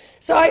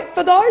 So,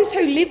 for those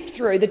who lived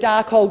through the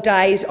dark old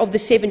days of the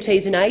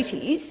 70s and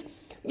 80s,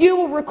 you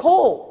will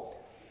recall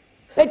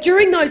that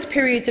during those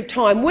periods of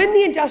time, when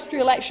the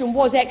industrial action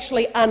was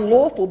actually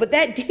unlawful, but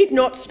that did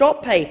not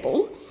stop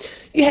people,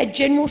 you had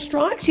general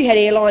strikes, you had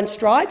airline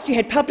strikes, you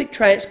had public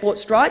transport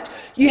strikes,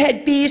 you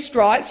had beer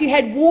strikes, you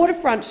had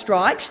waterfront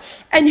strikes,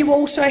 and you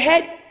also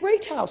had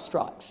retail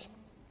strikes.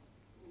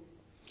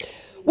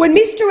 When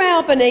Mr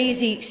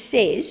Albanese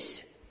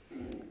says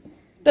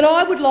that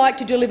I would like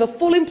to deliver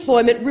full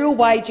employment, real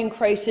wage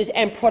increases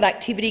and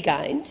productivity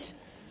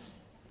gains,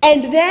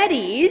 and that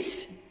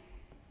is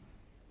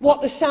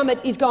what the summit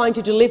is going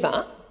to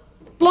deliver,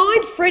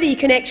 Blind Freddie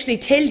can actually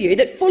tell you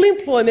that full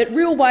employment,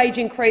 real wage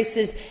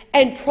increases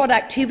and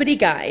productivity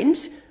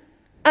gains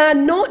are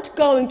not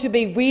going to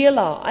be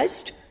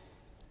realised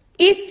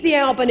if the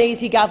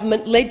Albanese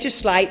government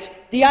legislates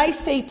the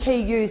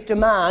ACTU's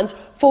demands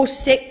for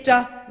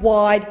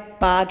sector-wide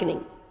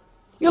bargaining.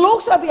 You'll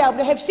also be able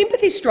to have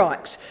sympathy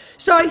strikes.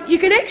 So you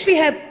can actually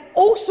have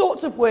all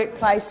sorts of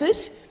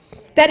workplaces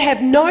that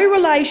have no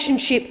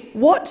relationship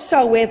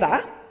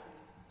whatsoever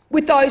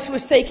with those who are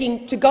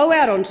seeking to go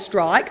out on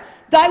strike.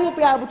 They will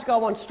be able to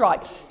go on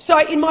strike. So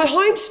in my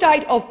home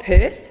state of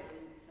Perth,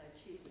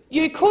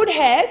 you could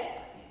have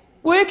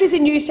workers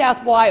in New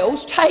South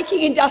Wales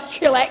taking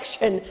industrial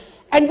action,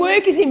 and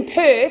workers in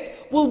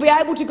Perth will be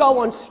able to go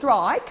on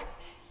strike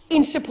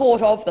in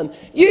support of them.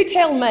 You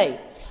tell me,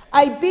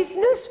 a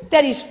business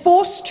that is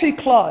forced to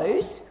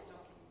close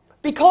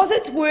because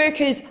its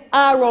workers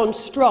are on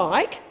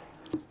strike,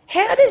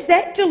 how does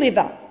that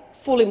deliver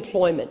full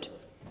employment?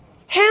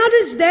 How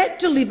does that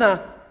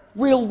deliver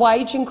real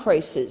wage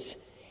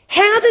increases?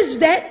 How does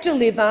that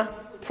deliver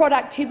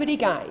productivity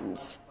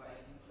gains?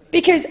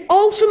 Because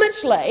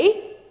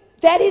ultimately,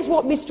 that is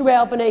what Mr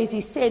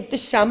Albanese said the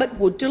summit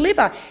would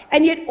deliver.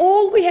 And yet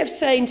all we have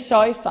seen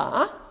so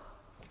far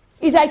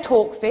is a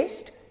talk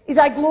fest, is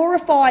a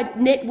glorified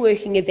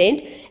networking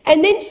event,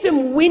 and then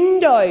some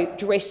window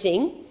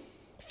dressing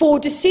for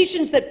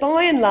decisions that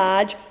by and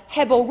large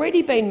have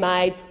already been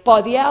made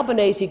by the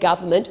Albanese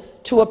government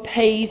to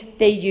appease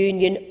their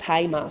union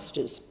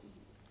paymasters.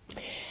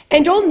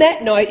 And on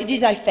that note, it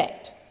is a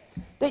fact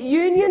that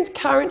unions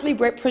currently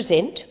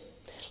represent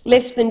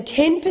less than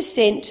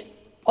 10%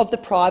 of the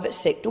private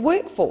sector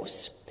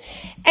workforce.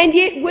 And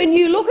yet, when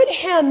you look at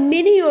how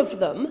many of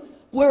them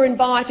were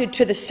invited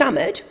to the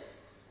summit,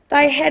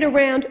 they had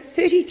around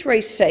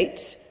 33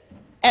 seats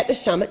at the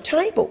summit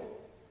table.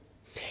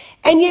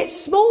 And yet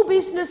small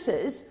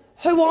businesses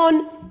who,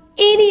 on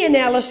any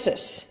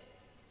analysis,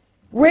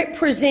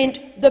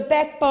 represent the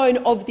backbone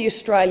of the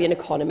Australian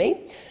economy,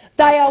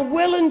 they are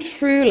well and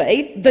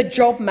truly the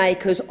job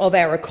makers of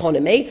our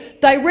economy.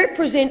 They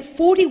represent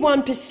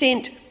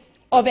 41%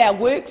 of our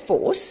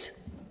workforce.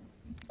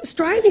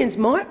 Australians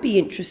might be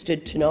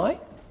interested to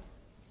know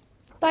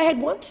they had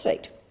one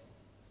seat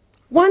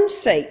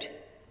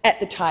at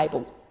the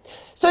table.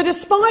 So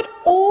despite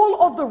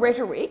all of the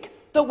rhetoric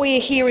that we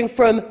are hearing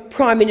from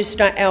Prime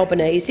Minister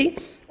Albanese,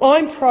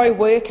 I'm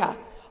pro-worker,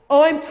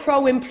 I'm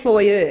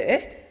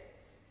pro-employer,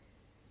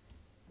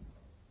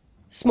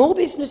 small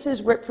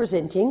businesses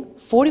representing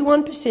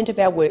 41% of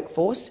our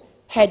workforce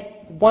had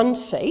one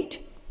seat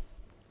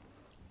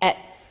at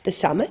the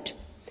summit,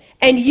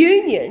 and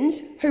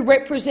unions who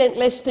represent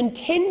less than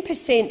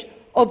 10%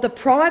 of the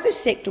private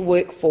sector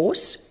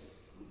workforce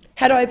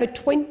had over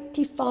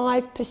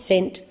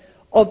 25%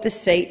 of the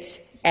seats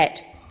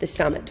at the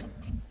summit.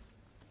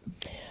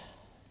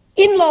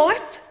 In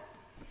life,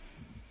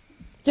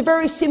 it's a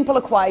very simple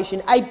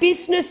equation. A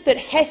business that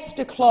has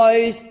to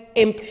close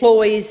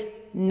employs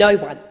no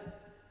one.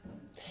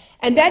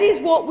 And that is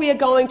what we are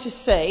going to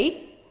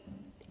see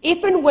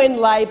if and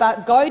when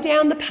Labor go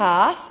down the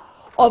path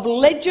of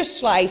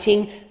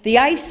legislating the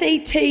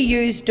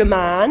ACTU's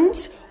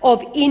demands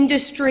of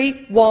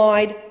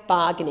industry-wide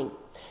bargaining.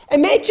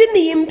 Imagine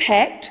the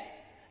impact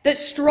that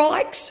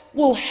strikes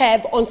will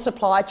have on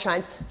supply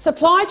chains.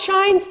 Supply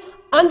chains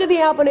under the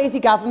Albanese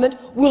government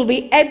will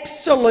be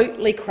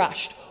absolutely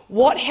crushed.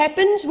 What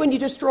happens when you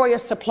destroy a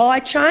supply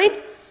chain?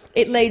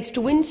 It leads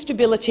to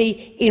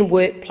instability in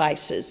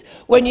workplaces.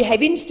 When you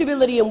have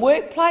instability in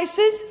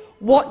workplaces,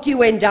 what do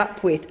you end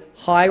up with?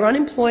 Higher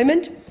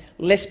unemployment,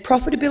 less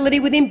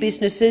profitability within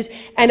businesses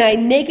and a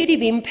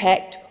negative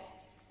impact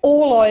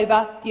all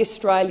over the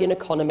Australian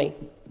economy.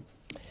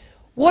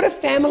 What are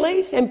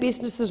families and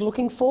businesses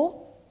looking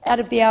for out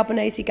of the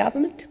Albanese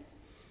government?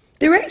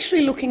 They're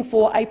actually looking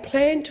for a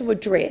plan to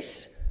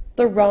address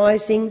the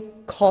rising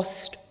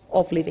cost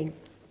of living.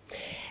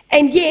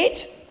 And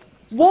yet,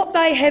 what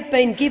they have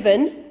been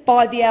given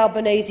by the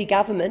Albanese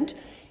government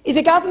is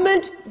a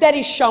government that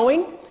is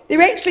showing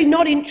they're actually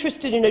not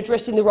interested in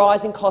addressing the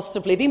rising costs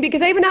of living,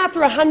 because even after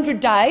 100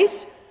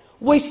 days,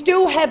 we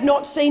still have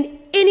not seen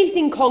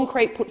anything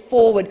concrete put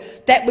forward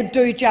that would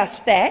do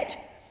just that.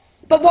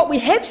 But what we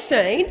have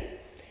seen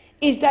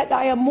is that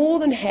they are more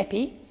than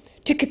happy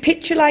to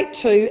capitulate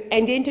to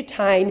and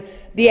entertain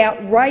the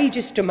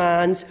outrageous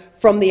demands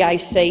from the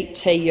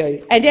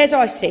ACTU. And as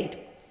I said,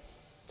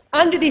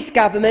 under this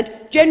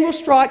government, general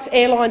strikes,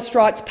 airline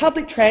strikes,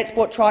 public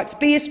transport strikes,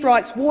 beer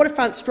strikes,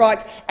 waterfront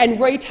strikes and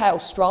retail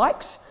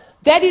strikes,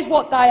 that is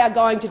what they are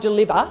going to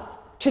deliver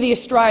to the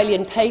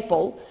Australian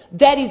people.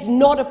 That is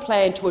not a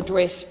plan to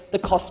address the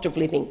cost of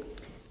living.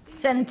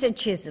 Senator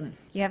Chisholm,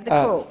 you have the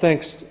call.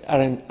 Thanks,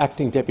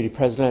 Acting Deputy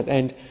President.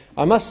 And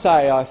I must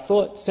say I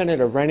thought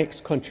Senator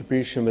Rennick's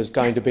contribution was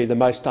going to be the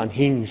most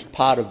unhinged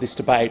part of this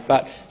debate,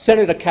 but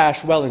Senator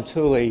Cash well and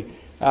truly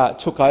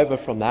took over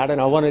from that. And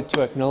I wanted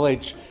to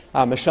acknowledge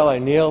Michelle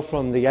O'Neill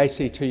from the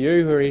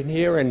ACTU, who are in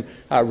here, and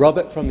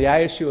Robert from the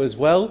ASU as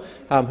well,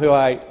 who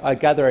I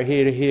gather are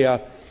here to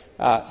hear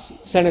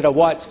Senator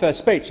White's first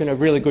speech, and a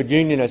really good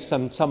unionist,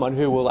 and someone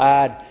who will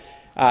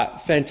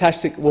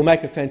will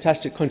make a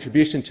fantastic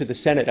contribution to the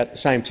Senate at the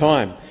same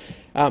time.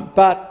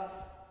 But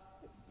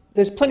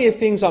there's plenty of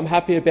things I'm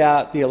happy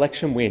about the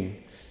election win.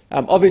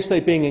 Obviously,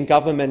 being in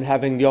government,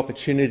 having the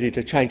opportunity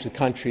to change the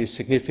country is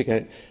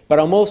significant, but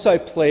I'm also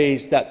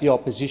pleased that the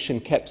opposition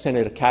kept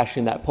Senator Cash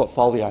in that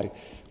portfolio,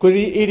 because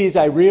it is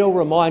a real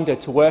reminder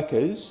to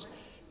workers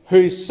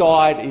who's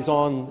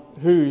on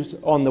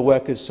the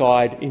workers'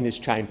 side in this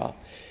chamber.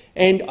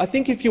 And I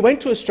think if you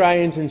went to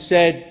Australians and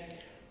said,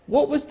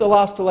 what was the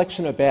last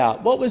election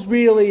about? What was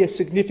really a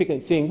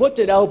significant thing? What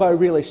did Albo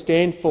really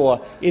stand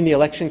for in the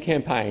election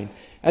campaign?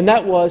 And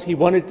that was he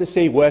wanted to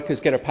see workers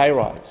get a pay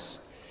rise.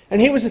 And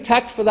he was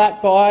attacked for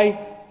that by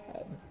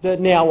the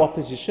now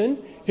opposition.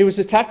 He was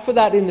attacked for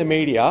that in the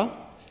media.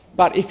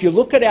 But if you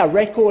look at our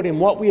record and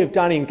what we have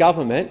done in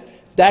government,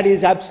 that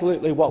is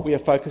absolutely what we are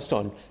focused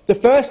on. The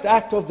first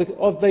act of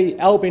the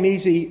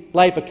Albanese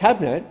Labor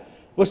Cabinet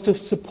was to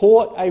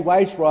support a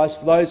wage rise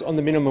for those on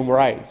the minimum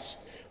wage.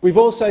 We've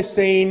also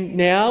seen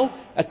now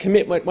a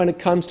commitment when it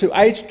comes to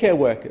aged care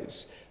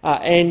workers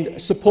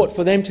and support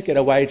for them to get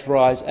a wage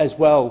rise as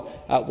well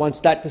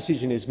once that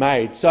decision is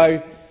made.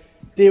 So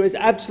there is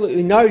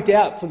absolutely no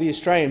doubt for the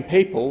Australian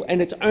people,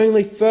 and it's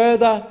only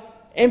further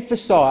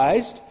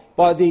emphasised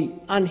by the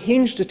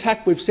unhinged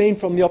attack we've seen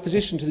from the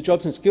opposition to the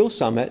Jobs and Skills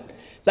Summit,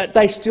 that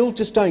they still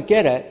just don't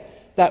get it,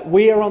 that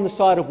we are on the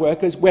side of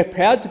workers, we're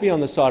proud to be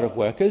on the side of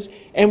workers,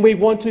 and we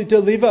want to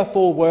deliver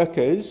for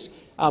workers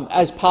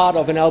as part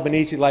of an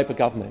Albanese Labor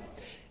government.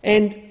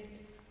 And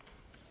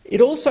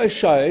it also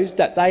shows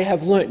that they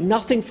have learnt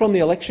nothing from the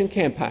election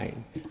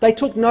campaign. They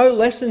took no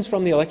lessons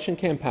from the election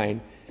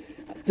campaign.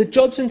 The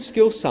Jobs and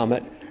Skills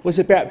Summit was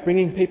about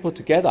bringing people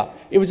together.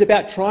 It was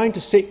about trying to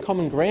seek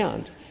common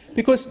ground,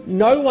 because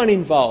no one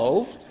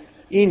involved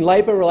in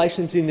labour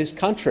relations in this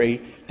country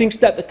thinks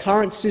that the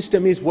current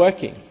system is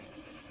working.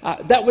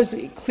 That was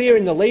clear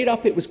in the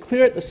lead-up, it was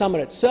clear at the summit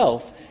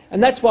itself,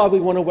 and that's why we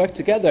want to work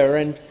together.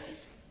 And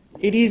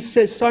it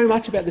says so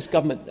much about this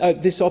government,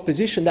 this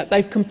opposition, that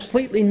they've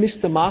completely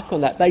missed the mark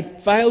on that. They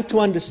failed to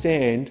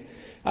understand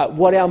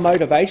what our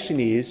motivation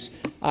is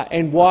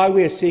and why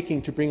we are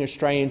seeking to bring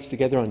Australians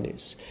together on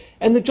this.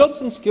 And the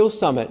Jobs and Skills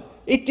Summit,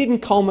 it didn't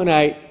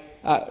culminate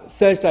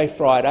Thursday,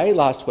 Friday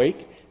last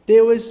week.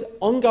 There was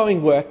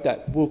ongoing work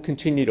that will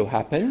continue to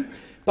happen,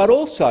 but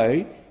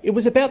also it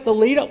was about the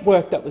lead-up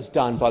work that was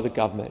done by the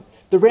government.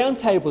 The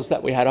roundtables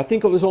that we had, I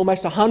think it was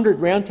almost 100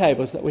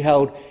 roundtables that we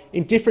held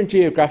in different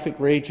geographic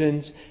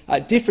regions,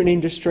 different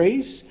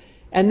industries,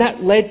 and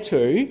that led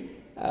to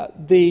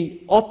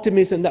the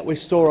optimism that we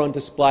saw on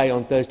display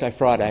on Thursday,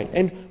 Friday.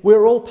 And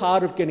we're all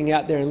part of getting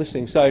out there and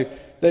listening. So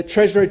the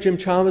Treasurer, Jim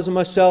Chalmers, and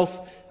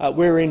myself,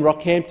 we were in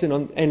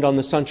Rockhampton and on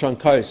the Sunshine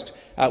Coast.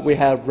 We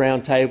had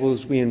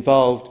roundtables, we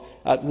involved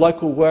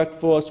local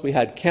workforce, we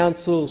had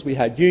councils, we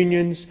had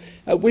unions.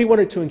 We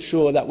wanted to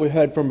ensure that we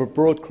heard from a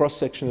broad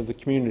cross-section of the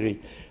community.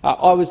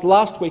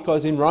 Last week I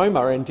was in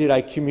Roma and did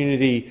a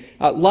community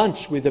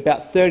lunch with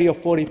about 30 or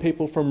 40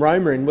 people from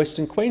Roma in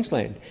Western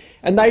Queensland.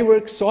 And they were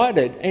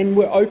excited and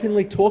were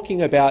openly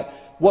talking about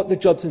what the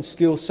Jobs and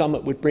Skills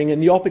Summit would bring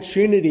and the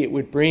opportunity it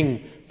would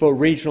bring for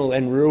regional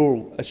and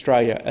rural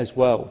Australia as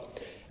well.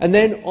 And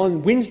then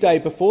on Wednesday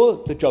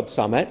before the Jobs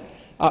Summit,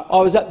 I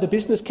was at the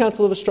Business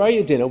Council of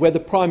Australia dinner where the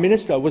Prime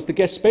Minister was the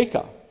guest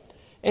speaker.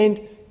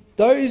 And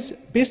those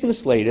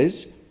business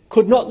leaders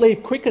could not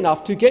leave quick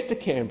enough to get to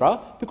Canberra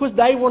because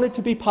they wanted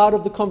to be part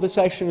of the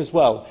conversation as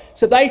well.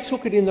 So they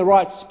took it in the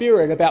right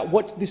spirit about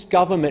what this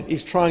government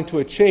is trying to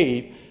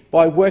achieve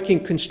by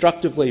working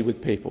constructively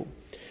with people.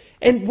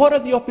 And what are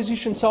the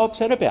opposition so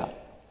upset about?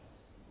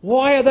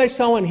 Why are they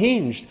so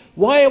unhinged?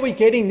 Why are we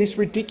getting this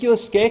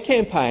ridiculous scare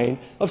campaign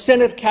of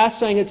Senator Cash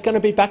saying it's going to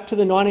be back to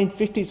the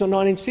 1950s or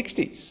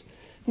 1960s?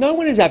 No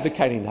one is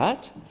advocating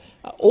that.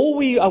 All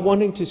we are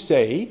wanting to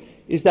see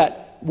is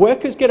that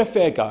workers get a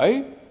fair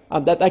go,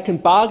 that they can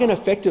bargain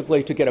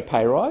effectively to get a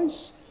pay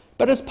rise.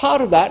 But as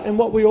part of that, and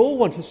what we all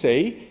want to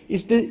see,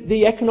 is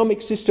the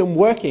economic system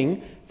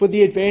working for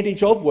the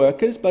advantage of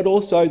workers, but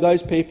also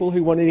those people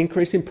who want an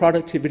increase in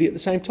productivity at the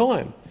same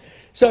time.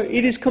 So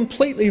it is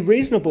completely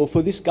reasonable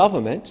for this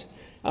government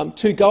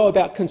to go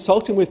about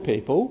consulting with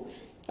people,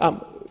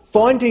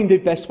 finding the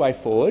best way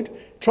forward,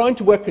 trying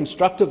to work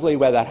constructively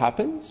where that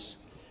happens,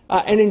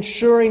 and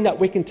ensuring that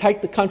we can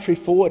take the country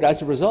forward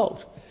as a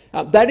result.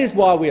 That is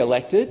why we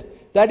elected.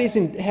 That is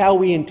how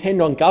we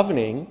intend on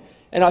governing,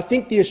 and I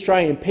think the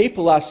Australian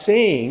people are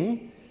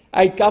seeing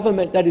a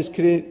government that is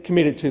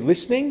committed to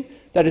listening,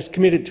 that is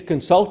committed to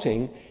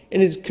consulting,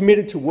 and is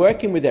committed to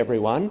working with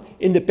everyone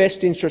in the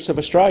best interests of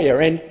Australia.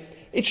 And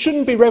it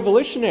shouldn't be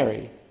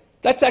revolutionary.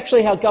 That's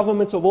actually how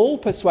governments of all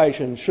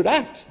persuasions should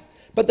act.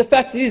 But the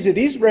fact is, it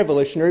is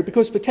revolutionary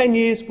because for 10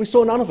 years we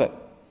saw none of it.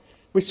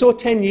 We saw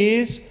 10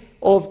 years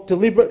of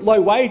deliberate low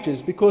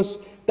wages because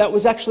that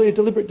was actually a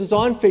deliberate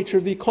design feature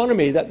of the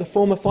economy that the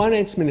former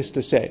finance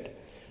minister said.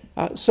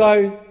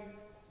 So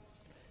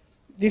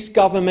this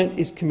government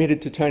is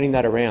committed to turning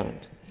that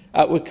around.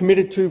 We're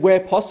committed to, where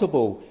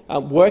possible,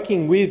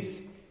 working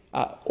with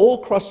all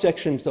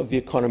cross-sections of the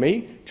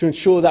economy to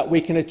ensure that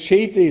we can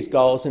achieve these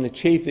goals and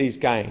achieve these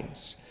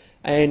gains.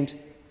 And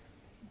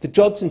the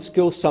Jobs and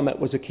Skills Summit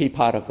was a key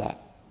part of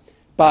that.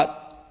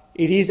 But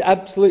it is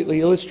absolutely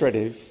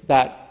illustrative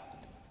that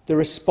the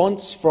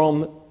response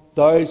from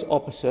those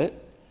opposite,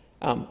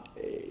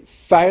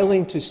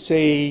 failing to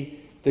see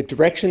the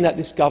direction that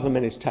this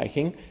government is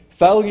taking,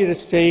 failure to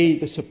see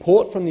the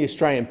support from the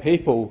Australian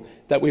people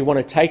that we want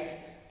to take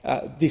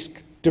this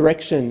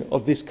direction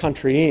of this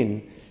country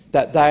in,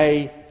 that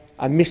they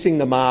are missing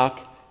the mark,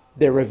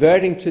 they're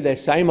reverting to their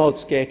same old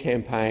scare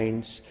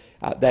campaigns,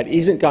 that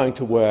isn't going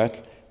to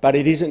work, but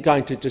it isn't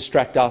going to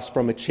distract us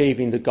from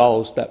achieving the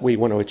goals that we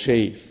want to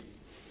achieve.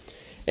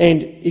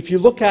 And if you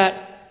look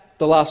at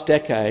the last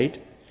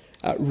decade,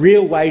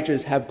 real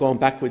wages have gone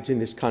backwards in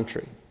this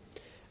country.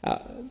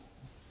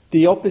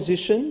 The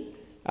opposition,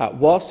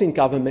 whilst in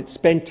government,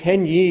 spent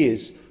 10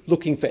 years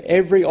looking for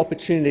every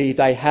opportunity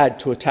they had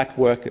to attack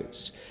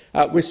workers.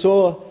 We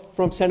saw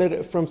from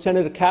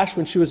Senator Cash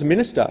when she was a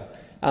minister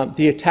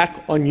the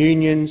attack on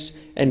unions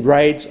and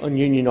raids on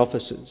union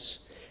offices.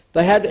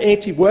 They had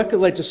anti-worker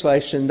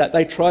legislation that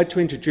they tried to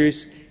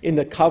introduce in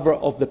the cover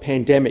of the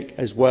pandemic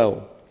as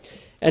well.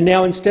 And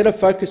now, instead of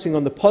focusing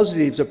on the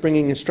positives of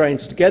bringing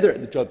Australians together at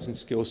the Jobs and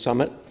Skills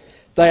Summit,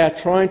 they are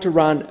trying to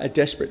run a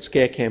desperate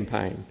scare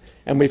campaign,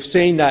 and we've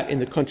seen that in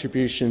the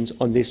contributions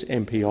on this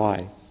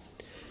MPI.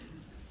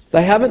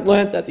 They haven't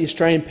learnt that the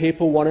Australian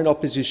people want an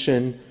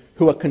opposition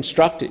who are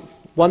constructive,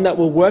 one that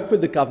will work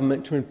with the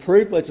government to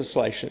improve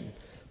legislation,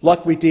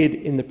 like we did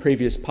in the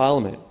previous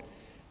parliament.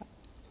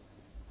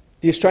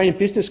 The Australian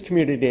business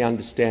community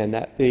understand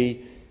that, the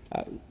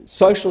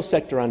social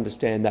sector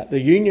understand that, the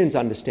unions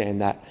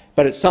understand that,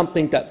 but it's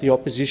something that the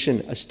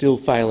opposition are still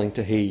failing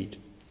to heed.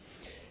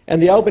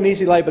 And the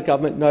Albanese Labor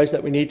government knows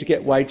that we need to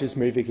get wages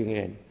moving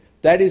again.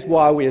 That is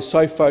why we are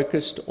so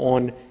focused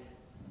on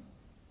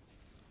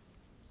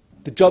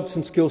the Jobs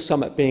and Skills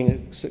Summit being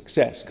a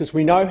success, because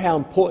we know how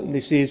important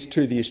this is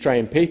to the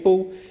Australian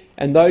people,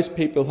 and those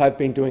people have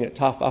been doing it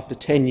tough after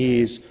 10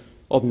 years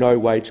of no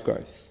wage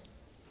growth.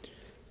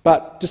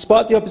 But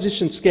despite the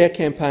opposition's scare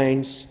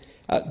campaigns,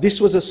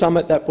 this was a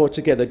summit that brought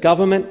together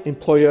government,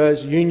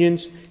 employers,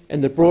 unions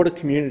and the broader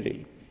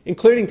community,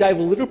 including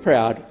David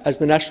Littleproud as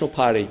the National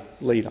Party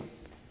leader.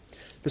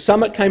 The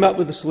summit came up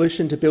with a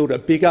solution to build a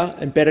bigger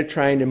and better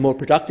trained and more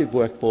productive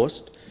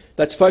workforce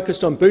that's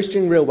focused on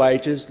boosting real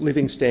wages,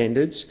 living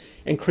standards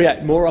and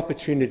create more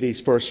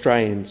opportunities for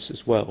Australians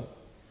as well.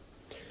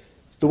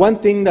 The one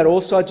thing that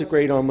all sides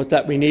agreed on was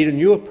that we need a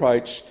new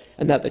approach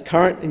and that the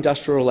current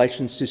industrial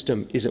relations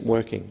system isn't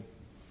working.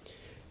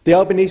 The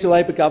Albanese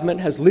Labor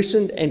government has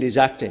listened and is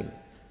acting.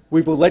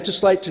 We will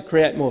legislate to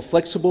create more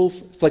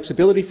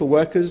flexibility for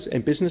workers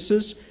and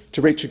businesses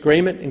to reach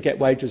agreement and get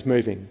wages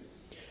moving.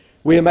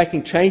 We are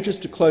making changes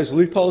to close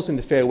loopholes in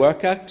the Fair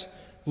Work Act,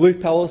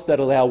 loopholes that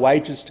allow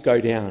wages to go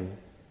down.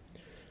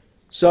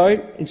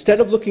 So, instead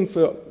of looking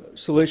for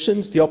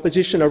solutions, the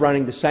opposition are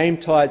running the same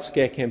tired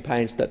scare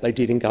campaigns that they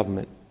did in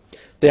government.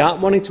 They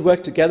aren't wanting to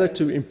work together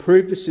to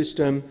improve the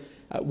system,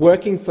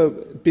 working for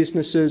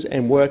businesses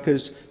and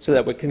workers so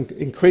that we can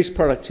increase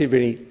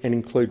productivity and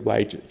include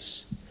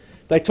wages.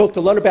 They talked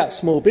a lot about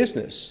small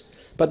business,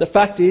 but the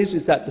fact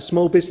is that the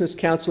Small Business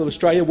Council of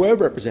Australia were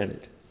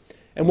represented.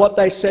 And what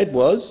they said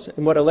was,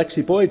 and what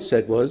Alexi Boyd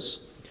said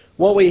was,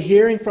 What we're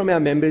hearing from our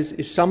members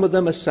is some of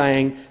them are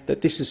saying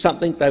that this is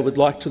something they would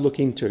like to look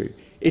into.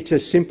 It's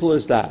as simple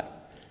as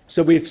that.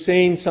 So we've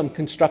seen some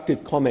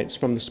constructive comments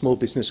from the small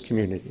business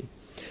community.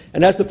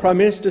 And as the Prime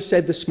Minister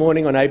said this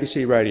morning on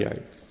ABC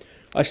Radio,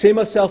 I see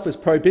myself as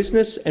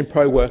pro-business and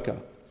pro-worker.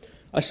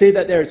 I see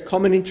that there is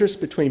common interest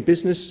between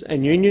business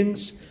and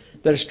unions,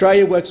 that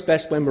Australia works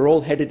best when we're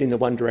all headed in the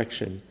one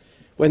direction,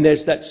 when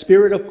there's that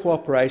spirit of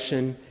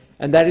cooperation,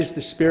 and that is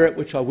the spirit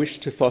which I wish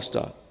to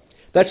foster.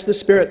 That's the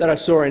spirit that I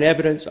saw in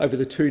evidence over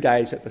the 2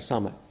 days at the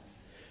summit.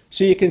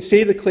 So you can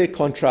see the clear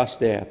contrast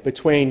there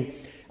between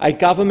a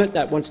government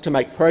that wants to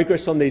make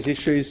progress on these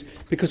issues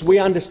because we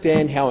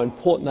understand how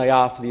important they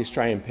are for the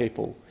Australian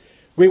people.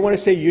 We want to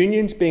see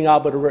unions being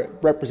able to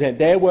represent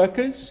their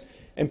workers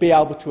and be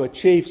able to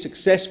achieve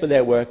success for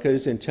their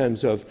workers in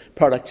terms of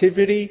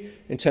productivity,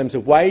 in terms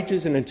of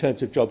wages and in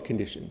terms of job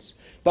conditions.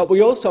 But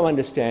we also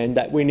understand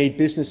that we need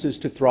businesses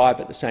to thrive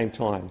at the same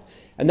time.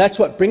 And that's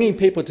what bringing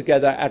people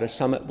together at a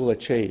summit will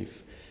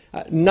achieve.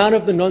 None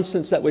of the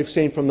nonsense that we've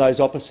seen from those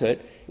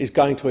opposite is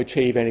going to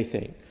achieve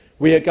anything.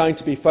 We are going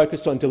to be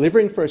focused on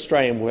delivering for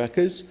Australian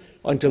workers,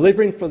 on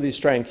delivering for the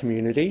Australian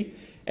community,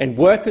 and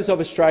workers of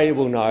Australia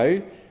will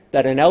know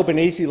that an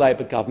Albanese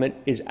Labor government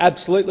is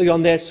absolutely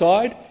on their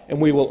side,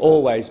 and we will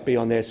always be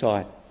on their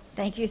side.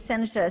 Thank you,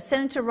 Senator.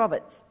 Senator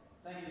Roberts.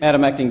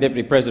 Madam Acting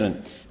Deputy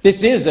President,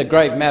 this is a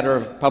grave matter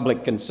of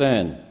public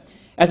concern.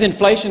 As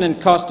inflation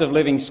and cost of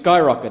living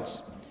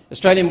skyrockets,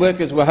 Australian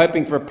workers were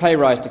hoping for a pay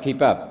rise to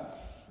keep up.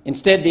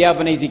 Instead, the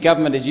Albanese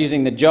Government is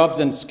using the Jobs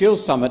and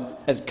Skills Summit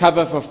as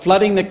cover for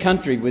flooding the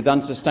country with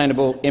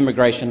unsustainable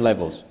immigration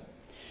levels.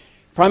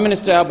 Prime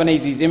Minister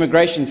Albanese's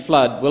immigration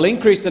flood will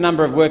increase the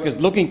number of workers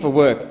looking for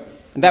work,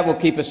 and that will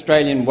keep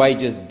Australian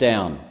wages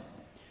down.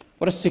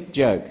 What a sick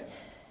joke.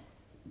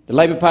 The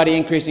Labor Party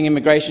increasing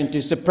immigration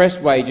to suppress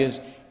wages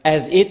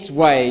as its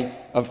way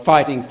of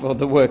fighting for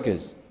the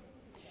workers.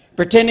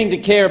 Pretending to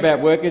care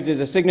about workers is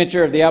a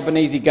signature of the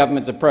Albanese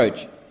Government's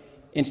approach.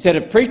 Instead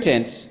of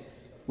pretence,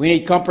 we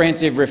need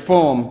comprehensive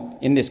reform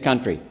in this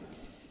country.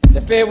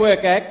 The Fair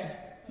Work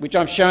Act, which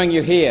I'm showing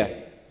you here,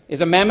 is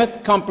a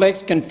mammoth,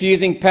 complex,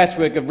 confusing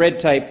patchwork of red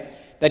tape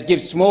that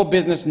gives small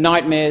business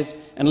nightmares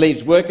and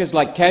leaves workers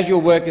like casual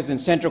workers in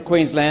central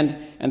Queensland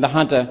and the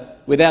Hunter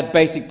without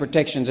basic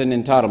protections and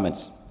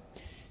entitlements.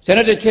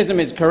 Senator Chisholm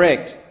is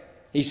correct.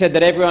 He said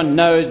that everyone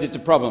knows it's a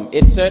problem.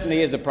 It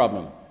certainly is a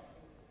problem.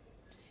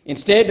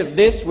 Instead of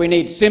this, we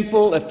need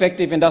simple,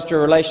 effective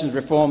industrial relations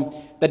reform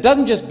that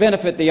doesn't just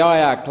benefit the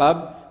IR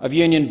club of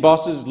union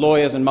bosses,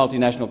 lawyers and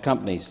multinational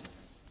companies.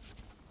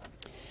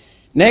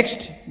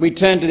 Next, we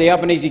turn to the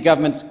Albanese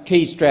Government's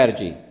key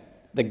strategy,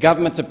 the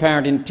government's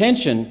apparent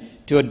intention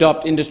to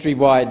adopt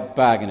industry-wide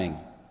bargaining.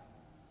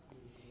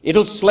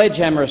 It'll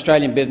sledgehammer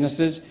Australian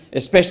businesses,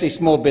 especially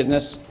small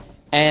business,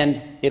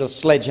 and it'll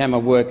sledgehammer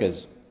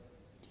workers.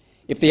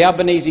 If the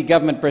Albanese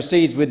Government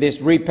proceeds with this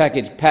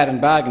repackaged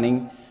pattern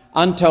bargaining,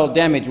 untold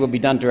damage will be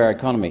done to our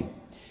economy.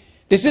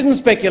 This isn't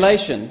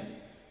speculation.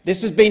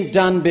 This has been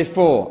done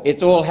before.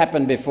 It's all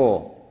happened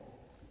before.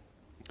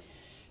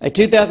 A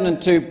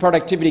 2002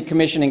 Productivity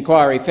Commission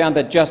inquiry found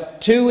that just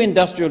 2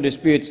 industrial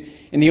disputes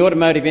in the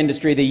automotive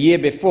industry the year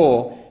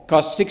before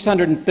cost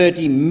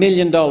 $630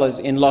 million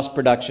in lost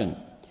production.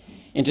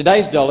 In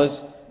today's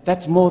dollars,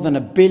 that's more than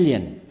 $1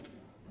 billion.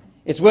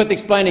 It's worth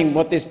explaining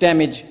what this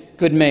damage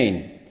could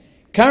mean.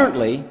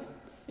 Currently,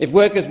 if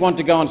workers want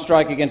to go on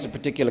strike against a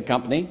particular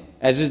company,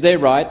 as is their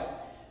right,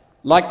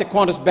 like the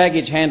Qantas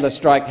baggage handler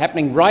strike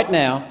happening right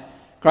now,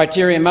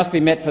 criteria must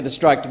be met for the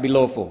strike to be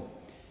lawful.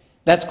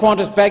 That's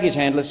Qantas baggage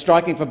handlers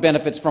striking for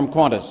benefits from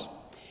Qantas.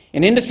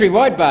 In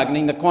industry-wide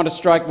bargaining, the Qantas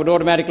strike would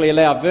automatically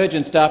allow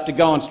Virgin staff to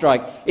go on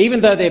strike,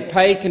 even though their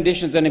pay,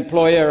 conditions and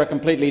employer are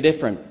completely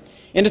different.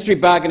 Industry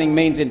bargaining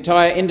means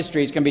entire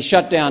industries can be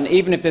shut down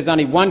even if there's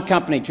only one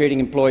company treating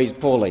employees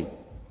poorly.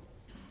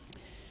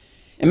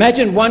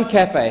 Imagine one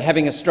cafe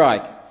having a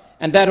strike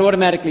and that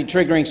automatically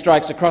triggering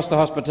strikes across the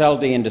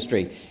hospitality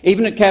industry,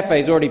 even at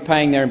cafes already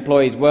paying their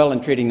employees well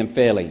and treating them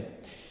fairly.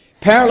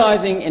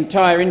 Paralysing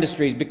entire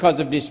industries because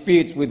of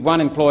disputes with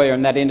one employer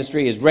in that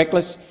industry is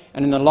reckless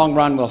and in the long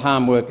run will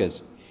harm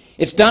workers.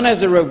 It's done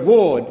as a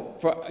reward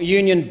for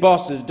union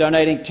bosses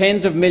donating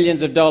tens of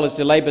millions of dollars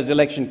to Labor's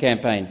election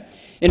campaign.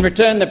 In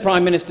return, the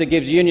Prime Minister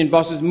gives union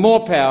bosses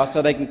more power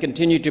so they can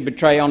continue to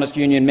betray honest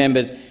union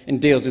members in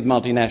deals with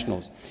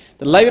multinationals.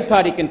 The Labor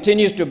Party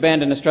continues to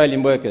abandon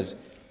Australian workers.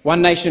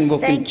 One Nation will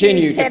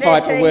continue to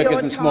fight for workers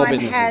and small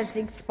businesses. Your time has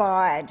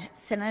expired.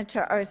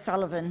 Senator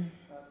O'Sullivan.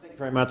 Thank you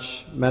very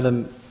much,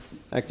 Madam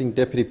Acting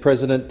Deputy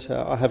President.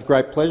 I have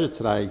great pleasure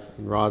today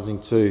in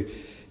rising to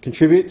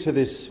contribute to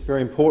this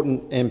very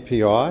important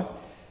MPI,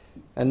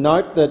 and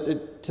note that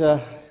it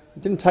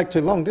didn't take too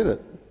long, did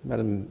it,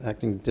 Madam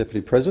Acting Deputy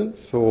President,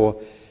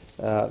 for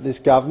this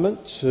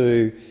government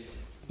to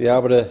be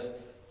able to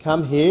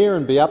come here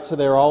and be up to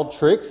their old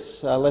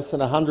tricks. Less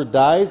than 100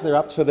 days, they're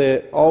up to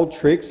their old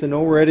tricks, and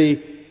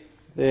already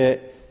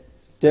they're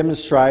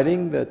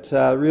demonstrating that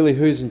really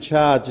who's in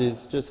charge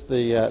is just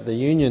the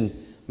union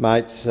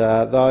mates,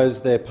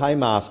 those their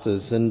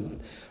paymasters.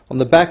 And On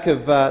the back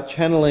of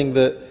channelling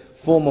the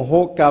former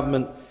Hawke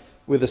government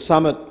with a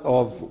summit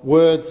of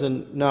words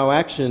and no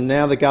action,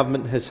 now the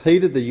government has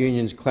heeded the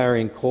union's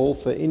clarion call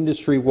for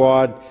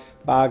industry-wide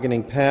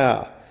bargaining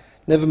power.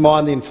 Never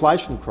mind the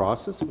inflation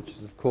crisis, which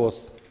is of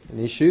course an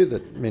issue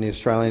that many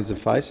Australians are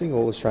facing,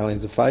 all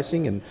Australians are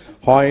facing, and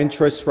high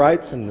interest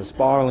rates and the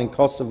spiralling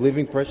cost of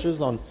living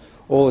pressures on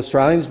all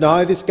Australians.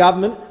 No, this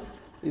government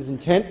is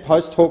intent,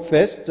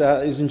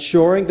 post-Hawkfest, is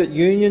ensuring that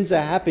unions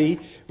are happy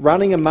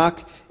running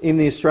amok in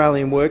the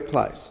Australian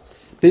workplace.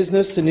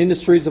 Business and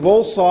industries of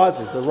all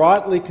sizes are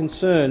rightly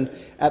concerned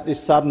at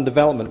this sudden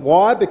development.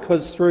 Why?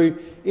 Because through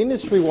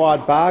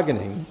industry-wide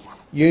bargaining,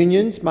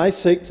 unions may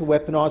seek to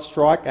weaponise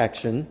strike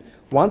action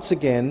once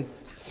again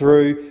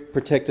through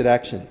protected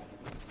action.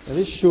 Now,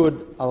 this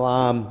should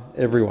alarm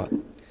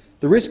everyone.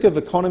 The risk of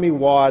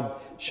economy-wide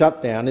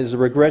shutdown is a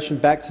regression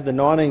back to the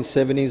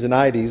 1970s and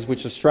 80s,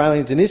 which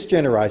Australians in this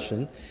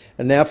generation,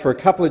 and now for a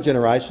couple of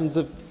generations,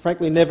 have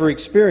frankly never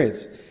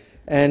experienced,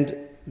 and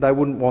they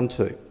wouldn't want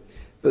to.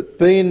 But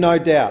be in no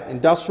doubt,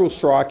 industrial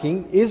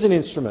striking is an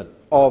instrument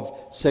of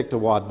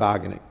sector-wide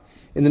bargaining.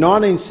 In the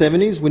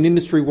 1970s, when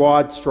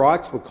industry-wide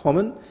strikes were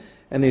common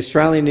and the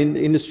Australian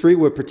industry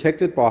were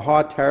protected by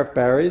high tariff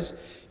barriers,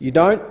 you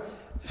don't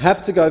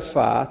have to go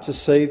far to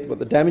see what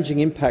the damaging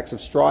impacts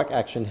of strike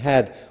action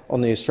had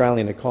on the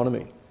Australian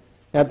economy.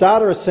 Now,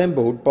 data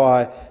assembled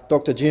by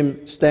Dr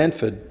Jim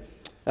Stanford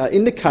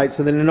indicates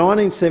that in the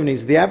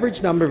 1970s the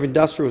average number of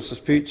industrial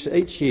disputes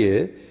each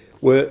year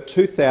were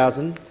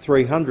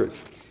 2,300.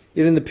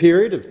 Yet in the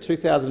period of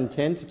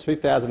 2010 to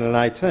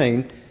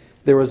 2018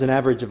 there was an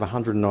average of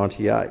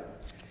 198.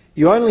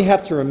 You only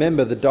have to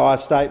remember the dire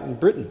state in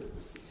Britain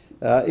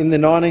in the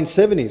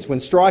 1970s,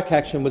 when strike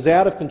action was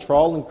out of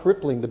control and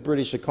crippling the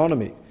British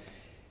economy.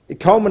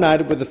 It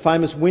culminated with the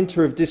famous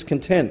winter of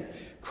discontent.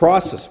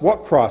 Crisis.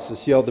 What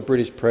crisis? Yelled the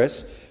British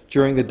press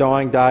during the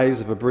dying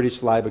days of a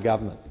British Labor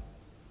government.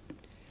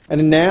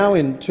 And now,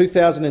 in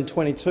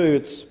 2022,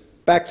 it's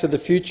back to the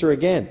future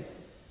again.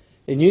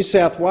 In New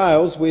South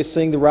Wales, we're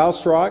seeing the rail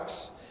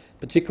strikes,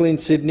 particularly in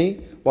Sydney,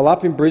 while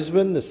up in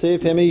Brisbane, the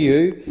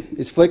CFMEU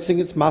is flexing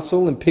its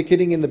muscle and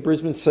picketing in the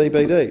Brisbane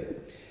CBD.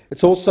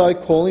 It's also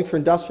calling for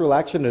industrial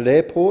action at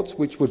airports,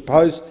 which would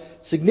pose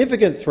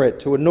significant threat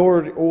to an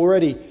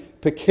already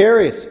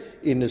precarious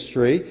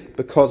industry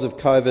because of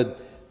the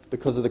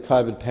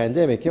COVID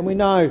pandemic. And we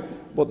know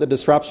what the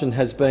disruption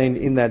has been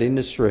in that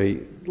industry.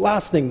 The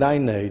last thing they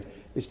need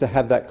is to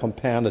have that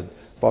compounded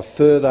by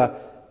further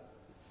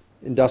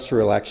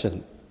industrial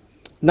action.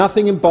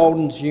 Nothing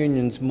emboldens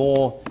unions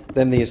more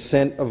than the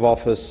ascent of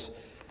office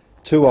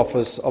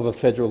of a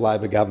federal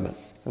Labor government,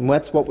 and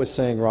that's what we're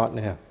seeing right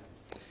now.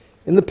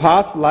 In the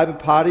past, the Labor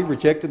Party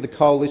rejected the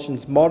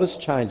coalition's modest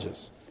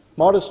changes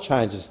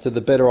to the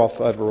better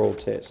off overall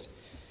test.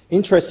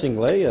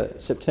 Interestingly, a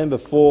September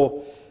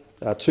 4,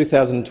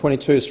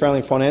 2022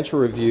 Australian Financial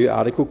Review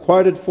article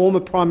quoted former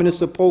Prime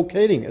Minister Paul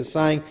Keating as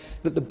saying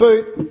that the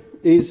boot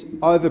is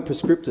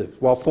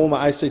over-prescriptive, while former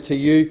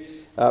ACTU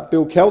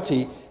Bill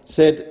Kelty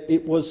said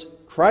it was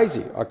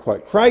crazy. I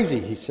quote, "Crazy,"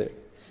 he said.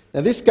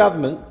 Now, this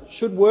government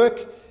should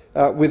work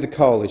with the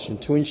coalition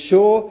to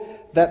ensure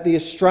that the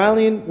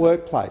Australian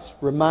workplace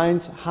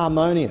remains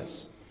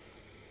harmonious.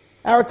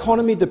 Our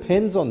economy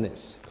depends on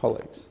this,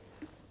 colleagues.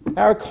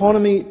 Our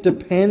economy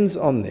depends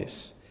on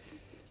this.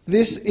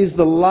 This is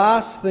the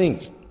last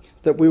thing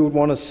that we would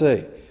want to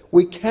see.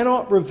 We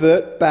cannot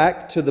revert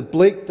back to the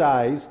bleak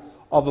days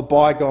of a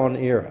bygone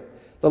era.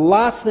 The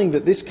last thing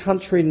that this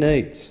country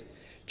needs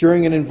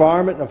during an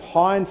environment of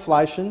high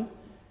inflation,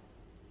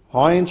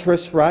 high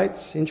interest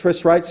rates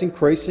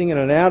increasing and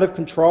an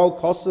out-of-control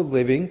cost of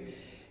living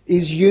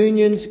is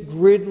unions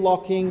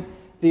gridlocking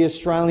the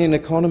Australian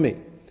economy.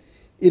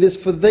 It is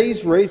for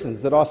these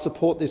reasons that I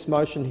support this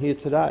motion here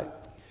today.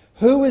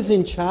 Who is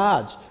in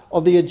charge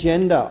of the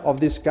agenda of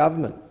this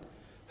government?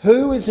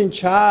 Who is in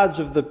charge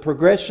of the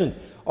progression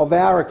of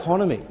our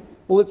economy?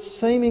 Well, it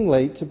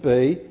seems to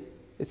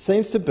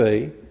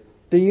be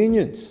the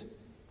unions.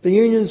 The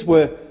unions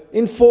were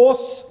in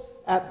force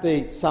at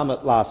the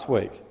summit last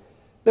week.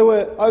 There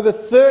were over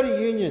 30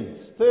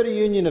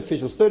 union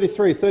officials,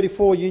 33,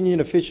 34 union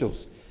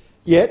officials,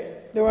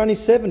 yet there were only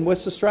 7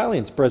 West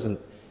Australians present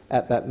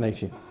at that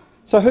meeting.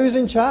 So who's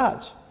in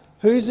charge?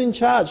 Who's in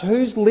charge?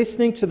 Who's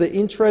listening to the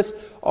interests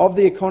of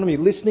the economy,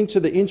 listening to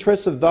the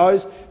interests of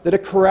those that are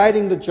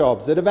creating the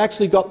jobs, that have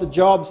actually got the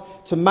jobs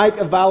to make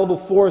available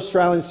for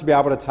Australians to be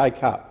able to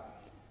take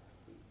up?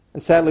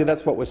 And sadly,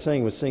 that's what we're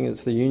seeing. We're seeing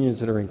it's the unions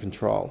that are in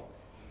control.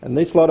 And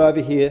this lot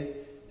over here,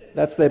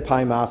 that's their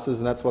paymasters,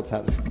 and that's what's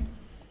happening.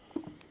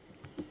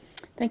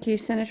 Thank you,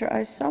 Senator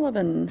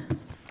O'Sullivan.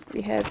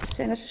 We have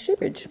Senator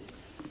Shoebridge.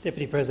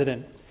 Deputy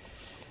President,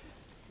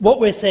 what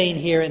we're seeing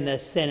here in the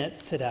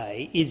Senate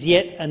today is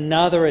yet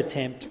another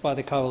attempt by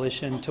the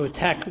coalition to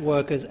attack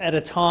workers at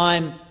a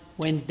time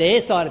when their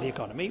side of the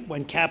economy,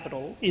 when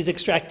capital, is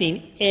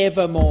extracting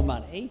ever more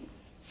money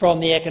from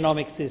the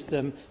economic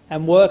system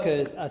and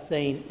workers are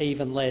seeing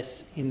even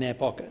less in their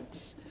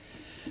pockets.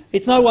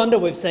 It's no wonder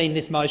we've seen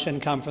this motion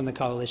come from the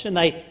coalition.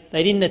 They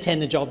didn't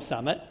attend the Job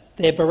Summit.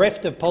 They're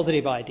bereft of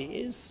positive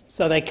ideas,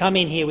 so they come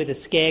in here with a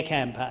scare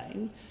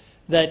campaign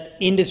that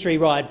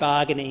industry-wide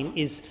bargaining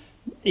is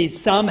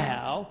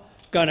somehow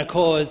going to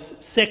cause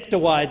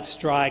sector-wide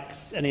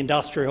strikes and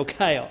industrial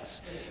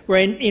chaos, where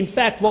in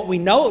fact what we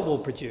know it will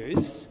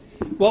produce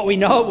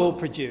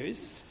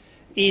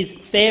is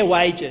fair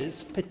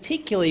wages,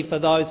 particularly for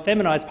those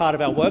feminised part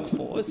of our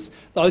workforce,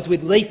 those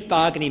with least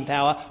bargaining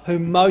power who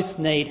most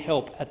need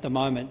help at the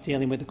moment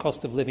dealing with the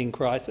cost of living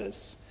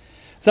crisis.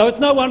 So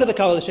it's no wonder the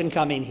coalition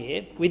come in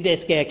here with their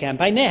scare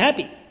campaign. They're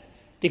happy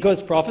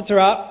because profits are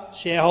up,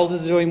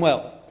 shareholders are doing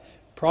well.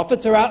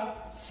 Profits are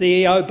up,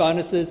 CEO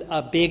bonuses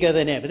are bigger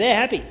than ever. They're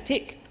happy,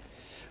 tick.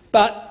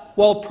 But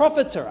while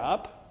profits are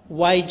up,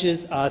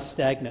 wages are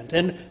stagnant.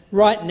 And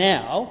right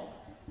now,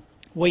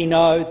 we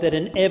know that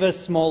an ever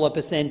smaller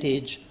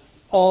percentage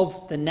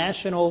of the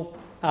national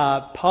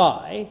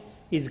pie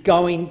is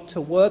going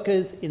to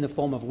workers in the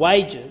form of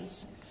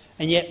wages,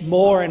 and yet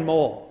more and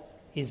more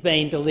is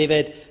being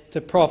delivered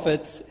to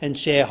profits and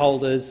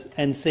shareholders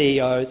and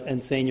CEOs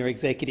and senior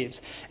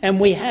executives. And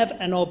we have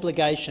an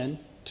obligation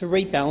to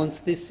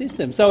rebalance this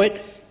system. So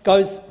it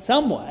goes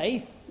some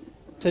way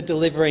to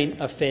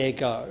delivering a fair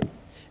go.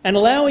 And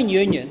allowing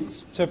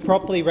unions to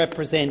properly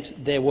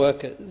represent their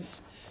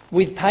workers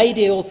with pay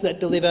deals that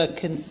deliver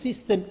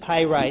consistent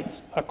pay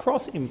rates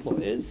across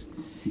employers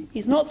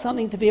is not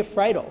something to be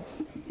afraid of.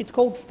 It's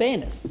called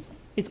fairness.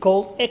 It's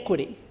called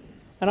equity.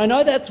 And I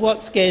know that's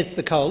what scares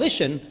the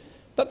coalition,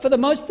 but for the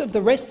most of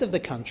the rest of the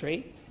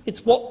country,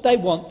 it's what they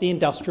want the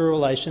industrial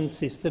relations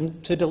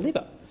system to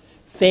deliver: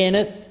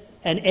 fairness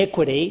and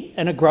equity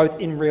and a growth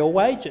in real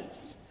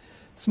wages.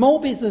 Small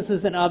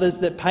businesses and others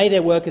that pay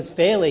their workers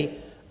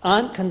fairly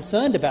aren't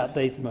concerned about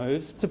these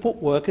moves to put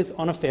workers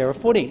on a fairer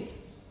footing.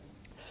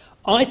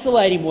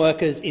 Isolating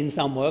workers in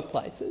some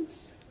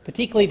workplaces,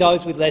 particularly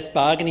those with less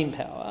bargaining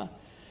power,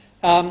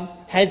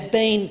 has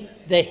been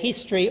the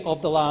history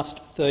of the last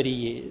 30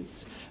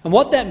 years. And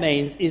what that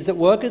means is that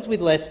workers with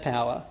less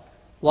power,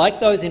 like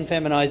those in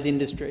feminised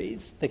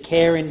industries, the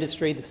care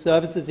industry, the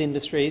services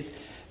industries,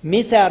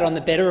 miss out on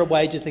the better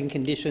wages and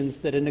conditions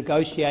that are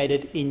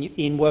negotiated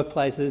in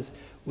workplaces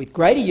with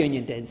greater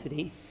union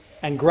density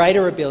and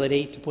greater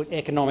ability to put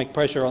economic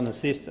pressure on the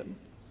system.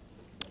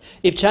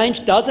 If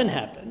change doesn't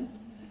happen,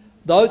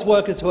 those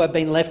workers who have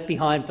been left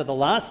behind for the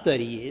last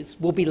 30 years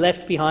will be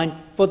left behind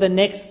for the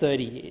next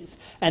 30 years,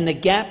 and the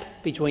gap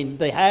between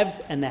the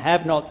haves and the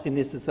have-nots in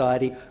this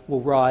society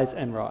will rise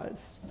and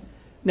rise.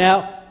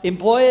 Now,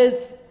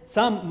 employers,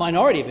 some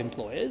minority of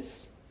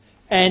employers,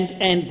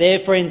 and their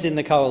friends in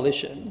the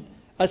coalition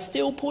are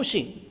still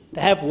pushing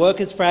to have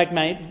workers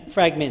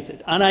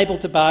fragmented, unable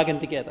to bargain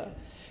together,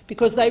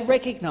 because they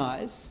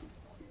recognise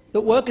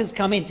that workers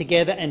coming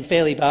together and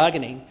fairly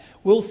bargaining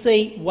will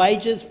see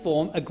wages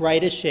form a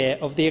greater share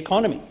of the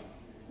economy.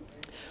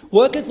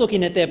 Workers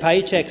looking at their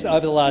paychecks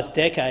over the last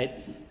decade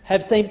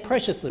have seen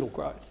precious little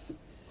growth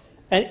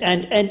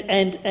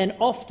and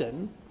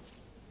often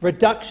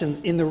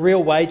reductions in the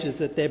real wages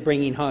that they're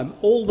bringing home,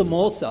 all the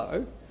more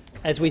so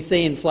as we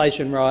see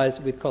inflation rise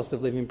with cost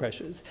of living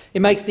pressures.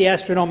 It makes the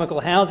astronomical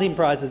housing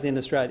prices in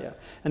Australia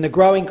and the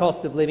growing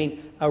cost of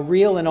living a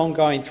real and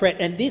ongoing threat,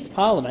 and this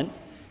parliament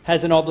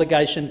has an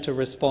obligation to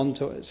respond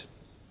to it.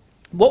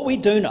 What we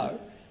do know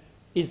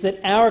is that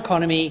our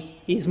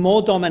economy is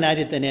more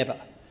dominated than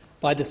ever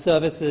by the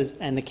services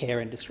and the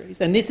care industries,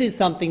 and this is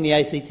something the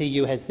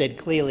ACTU has said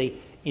clearly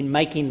in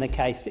making the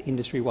case for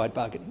industry-wide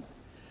bargaining.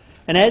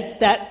 And as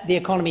the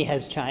economy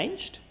has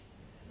changed,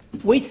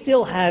 we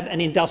still have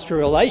an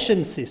industrial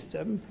relations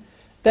system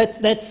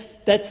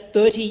that's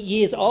 30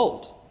 years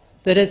old,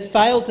 that has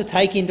failed to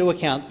take into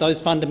account those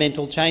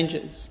fundamental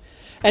changes,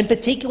 and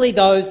particularly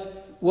those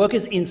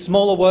workers in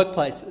smaller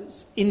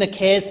workplaces, in the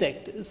care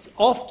sectors,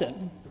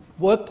 often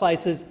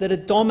workplaces that are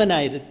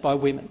dominated by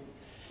women.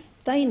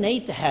 They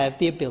need to have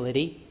the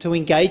ability to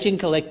engage in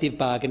collective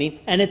bargaining,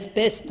 and it's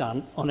best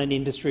done on an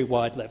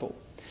industry-wide level.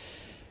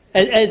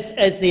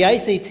 As the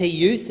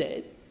ACTU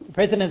said, the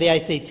President of the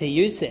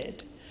ACTU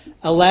said,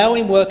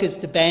 allowing workers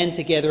to band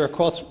together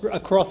across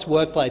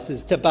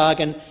workplaces to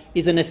bargain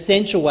is an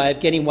essential way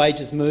of getting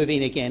wages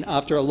moving again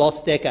after a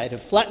lost decade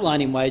of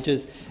flatlining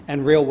wages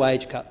and real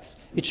wage cuts.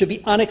 It should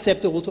be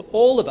unacceptable to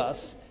all of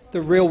us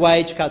that real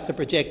wage cuts are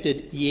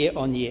projected year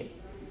on year.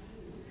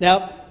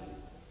 Now,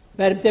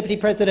 Madam Deputy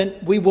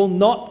President, we will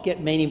not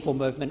get meaningful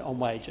movement on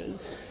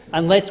wages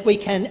unless we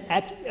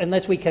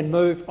can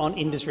move on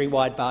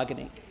industry-wide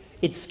bargaining.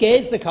 It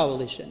scares the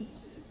coalition,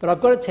 but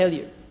I've got to tell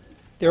you,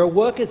 there are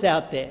workers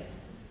out there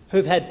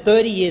who've had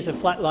 30 years of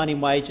flatlining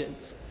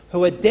wages,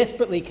 who are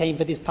desperately keen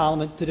for this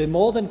parliament to do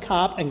more than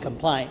carp and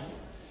complain,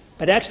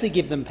 but actually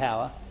give them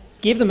power,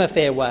 give them a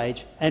fair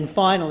wage, and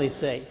finally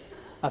see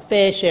a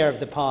fair share of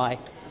the pie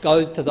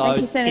go to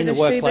those in the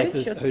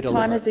workplaces who deliver.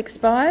 Time has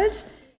expired.